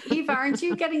 Anyway. Eve, aren't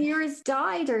you getting yours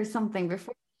dyed or something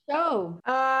before the show?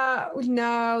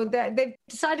 No, they've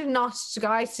decided not to go.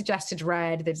 I suggested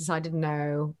red. They decided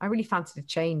no. I really fancied a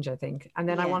change, I think. And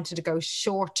then I wanted to go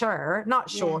shorter, not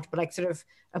short, but like sort of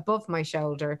above my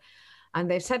shoulder. And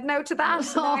they've said no to that.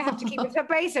 So now I have to keep it. So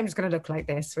basically, I'm just going to look like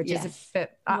this, which is a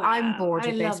bit. Wow. I'm bored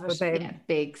of this, but they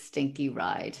big stinky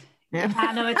ride. Yeah.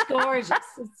 I know, it's gorgeous.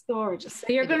 It's gorgeous. So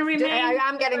you're going to remain.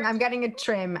 I'm getting a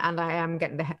trim, and I am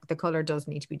getting the color does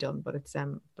need to be done, but it's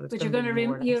But you're going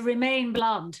to you remain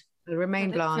blonde. I'll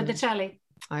remain blonde for the telly.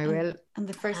 I will. And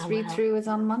the first read through is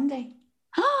on Monday.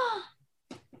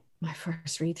 My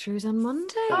first read-through is on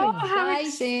Monday. Oh, how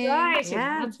exciting.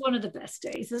 Yeah. That's one of the best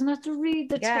days, isn't it, to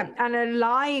read the tape? And a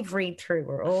live read-through.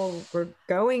 We're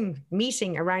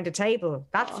meeting around a table.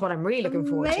 That's what I'm really looking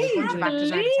forward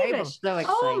to. So exciting.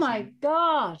 Oh my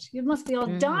God. You must be all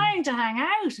dying to hang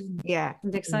out. Yeah.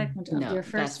 The excitement of your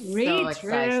first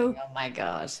read-through. Oh my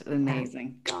God.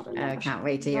 Amazing. I can't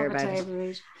wait to hear about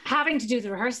it. Having to do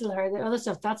the rehearsal or the other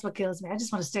stuff, that's what kills me. I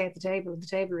just want to stay at the table with the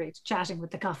table read, chatting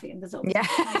with the coffee and the soap. Yeah.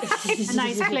 A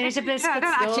nice plate of biscuits. I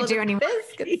don't actually do any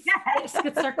biscuits.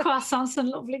 Biscuits or croissants and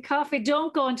lovely coffee.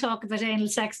 Don't go and talk about anal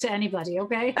sex to anybody,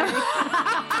 okay?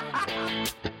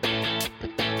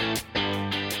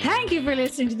 Thank you for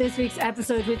listening to this week's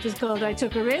episode, which was called I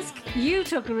Took a Risk. You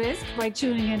took a risk by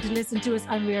tuning in to listen to us,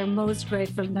 and we are most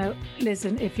grateful. Now,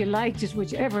 listen, if you liked it,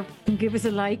 whichever, give us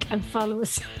a like and follow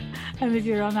us. And if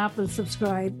you're on Apple,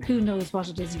 subscribe. Who knows what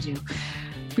it is you do.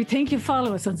 We think you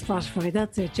follow us on Spotify.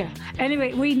 That's it, yeah.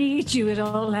 Anyway, we need you. It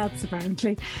all helps,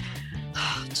 apparently.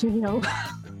 Cheerio.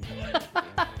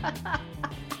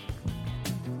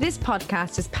 This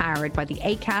podcast is powered by the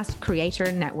Acast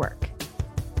Creator Network.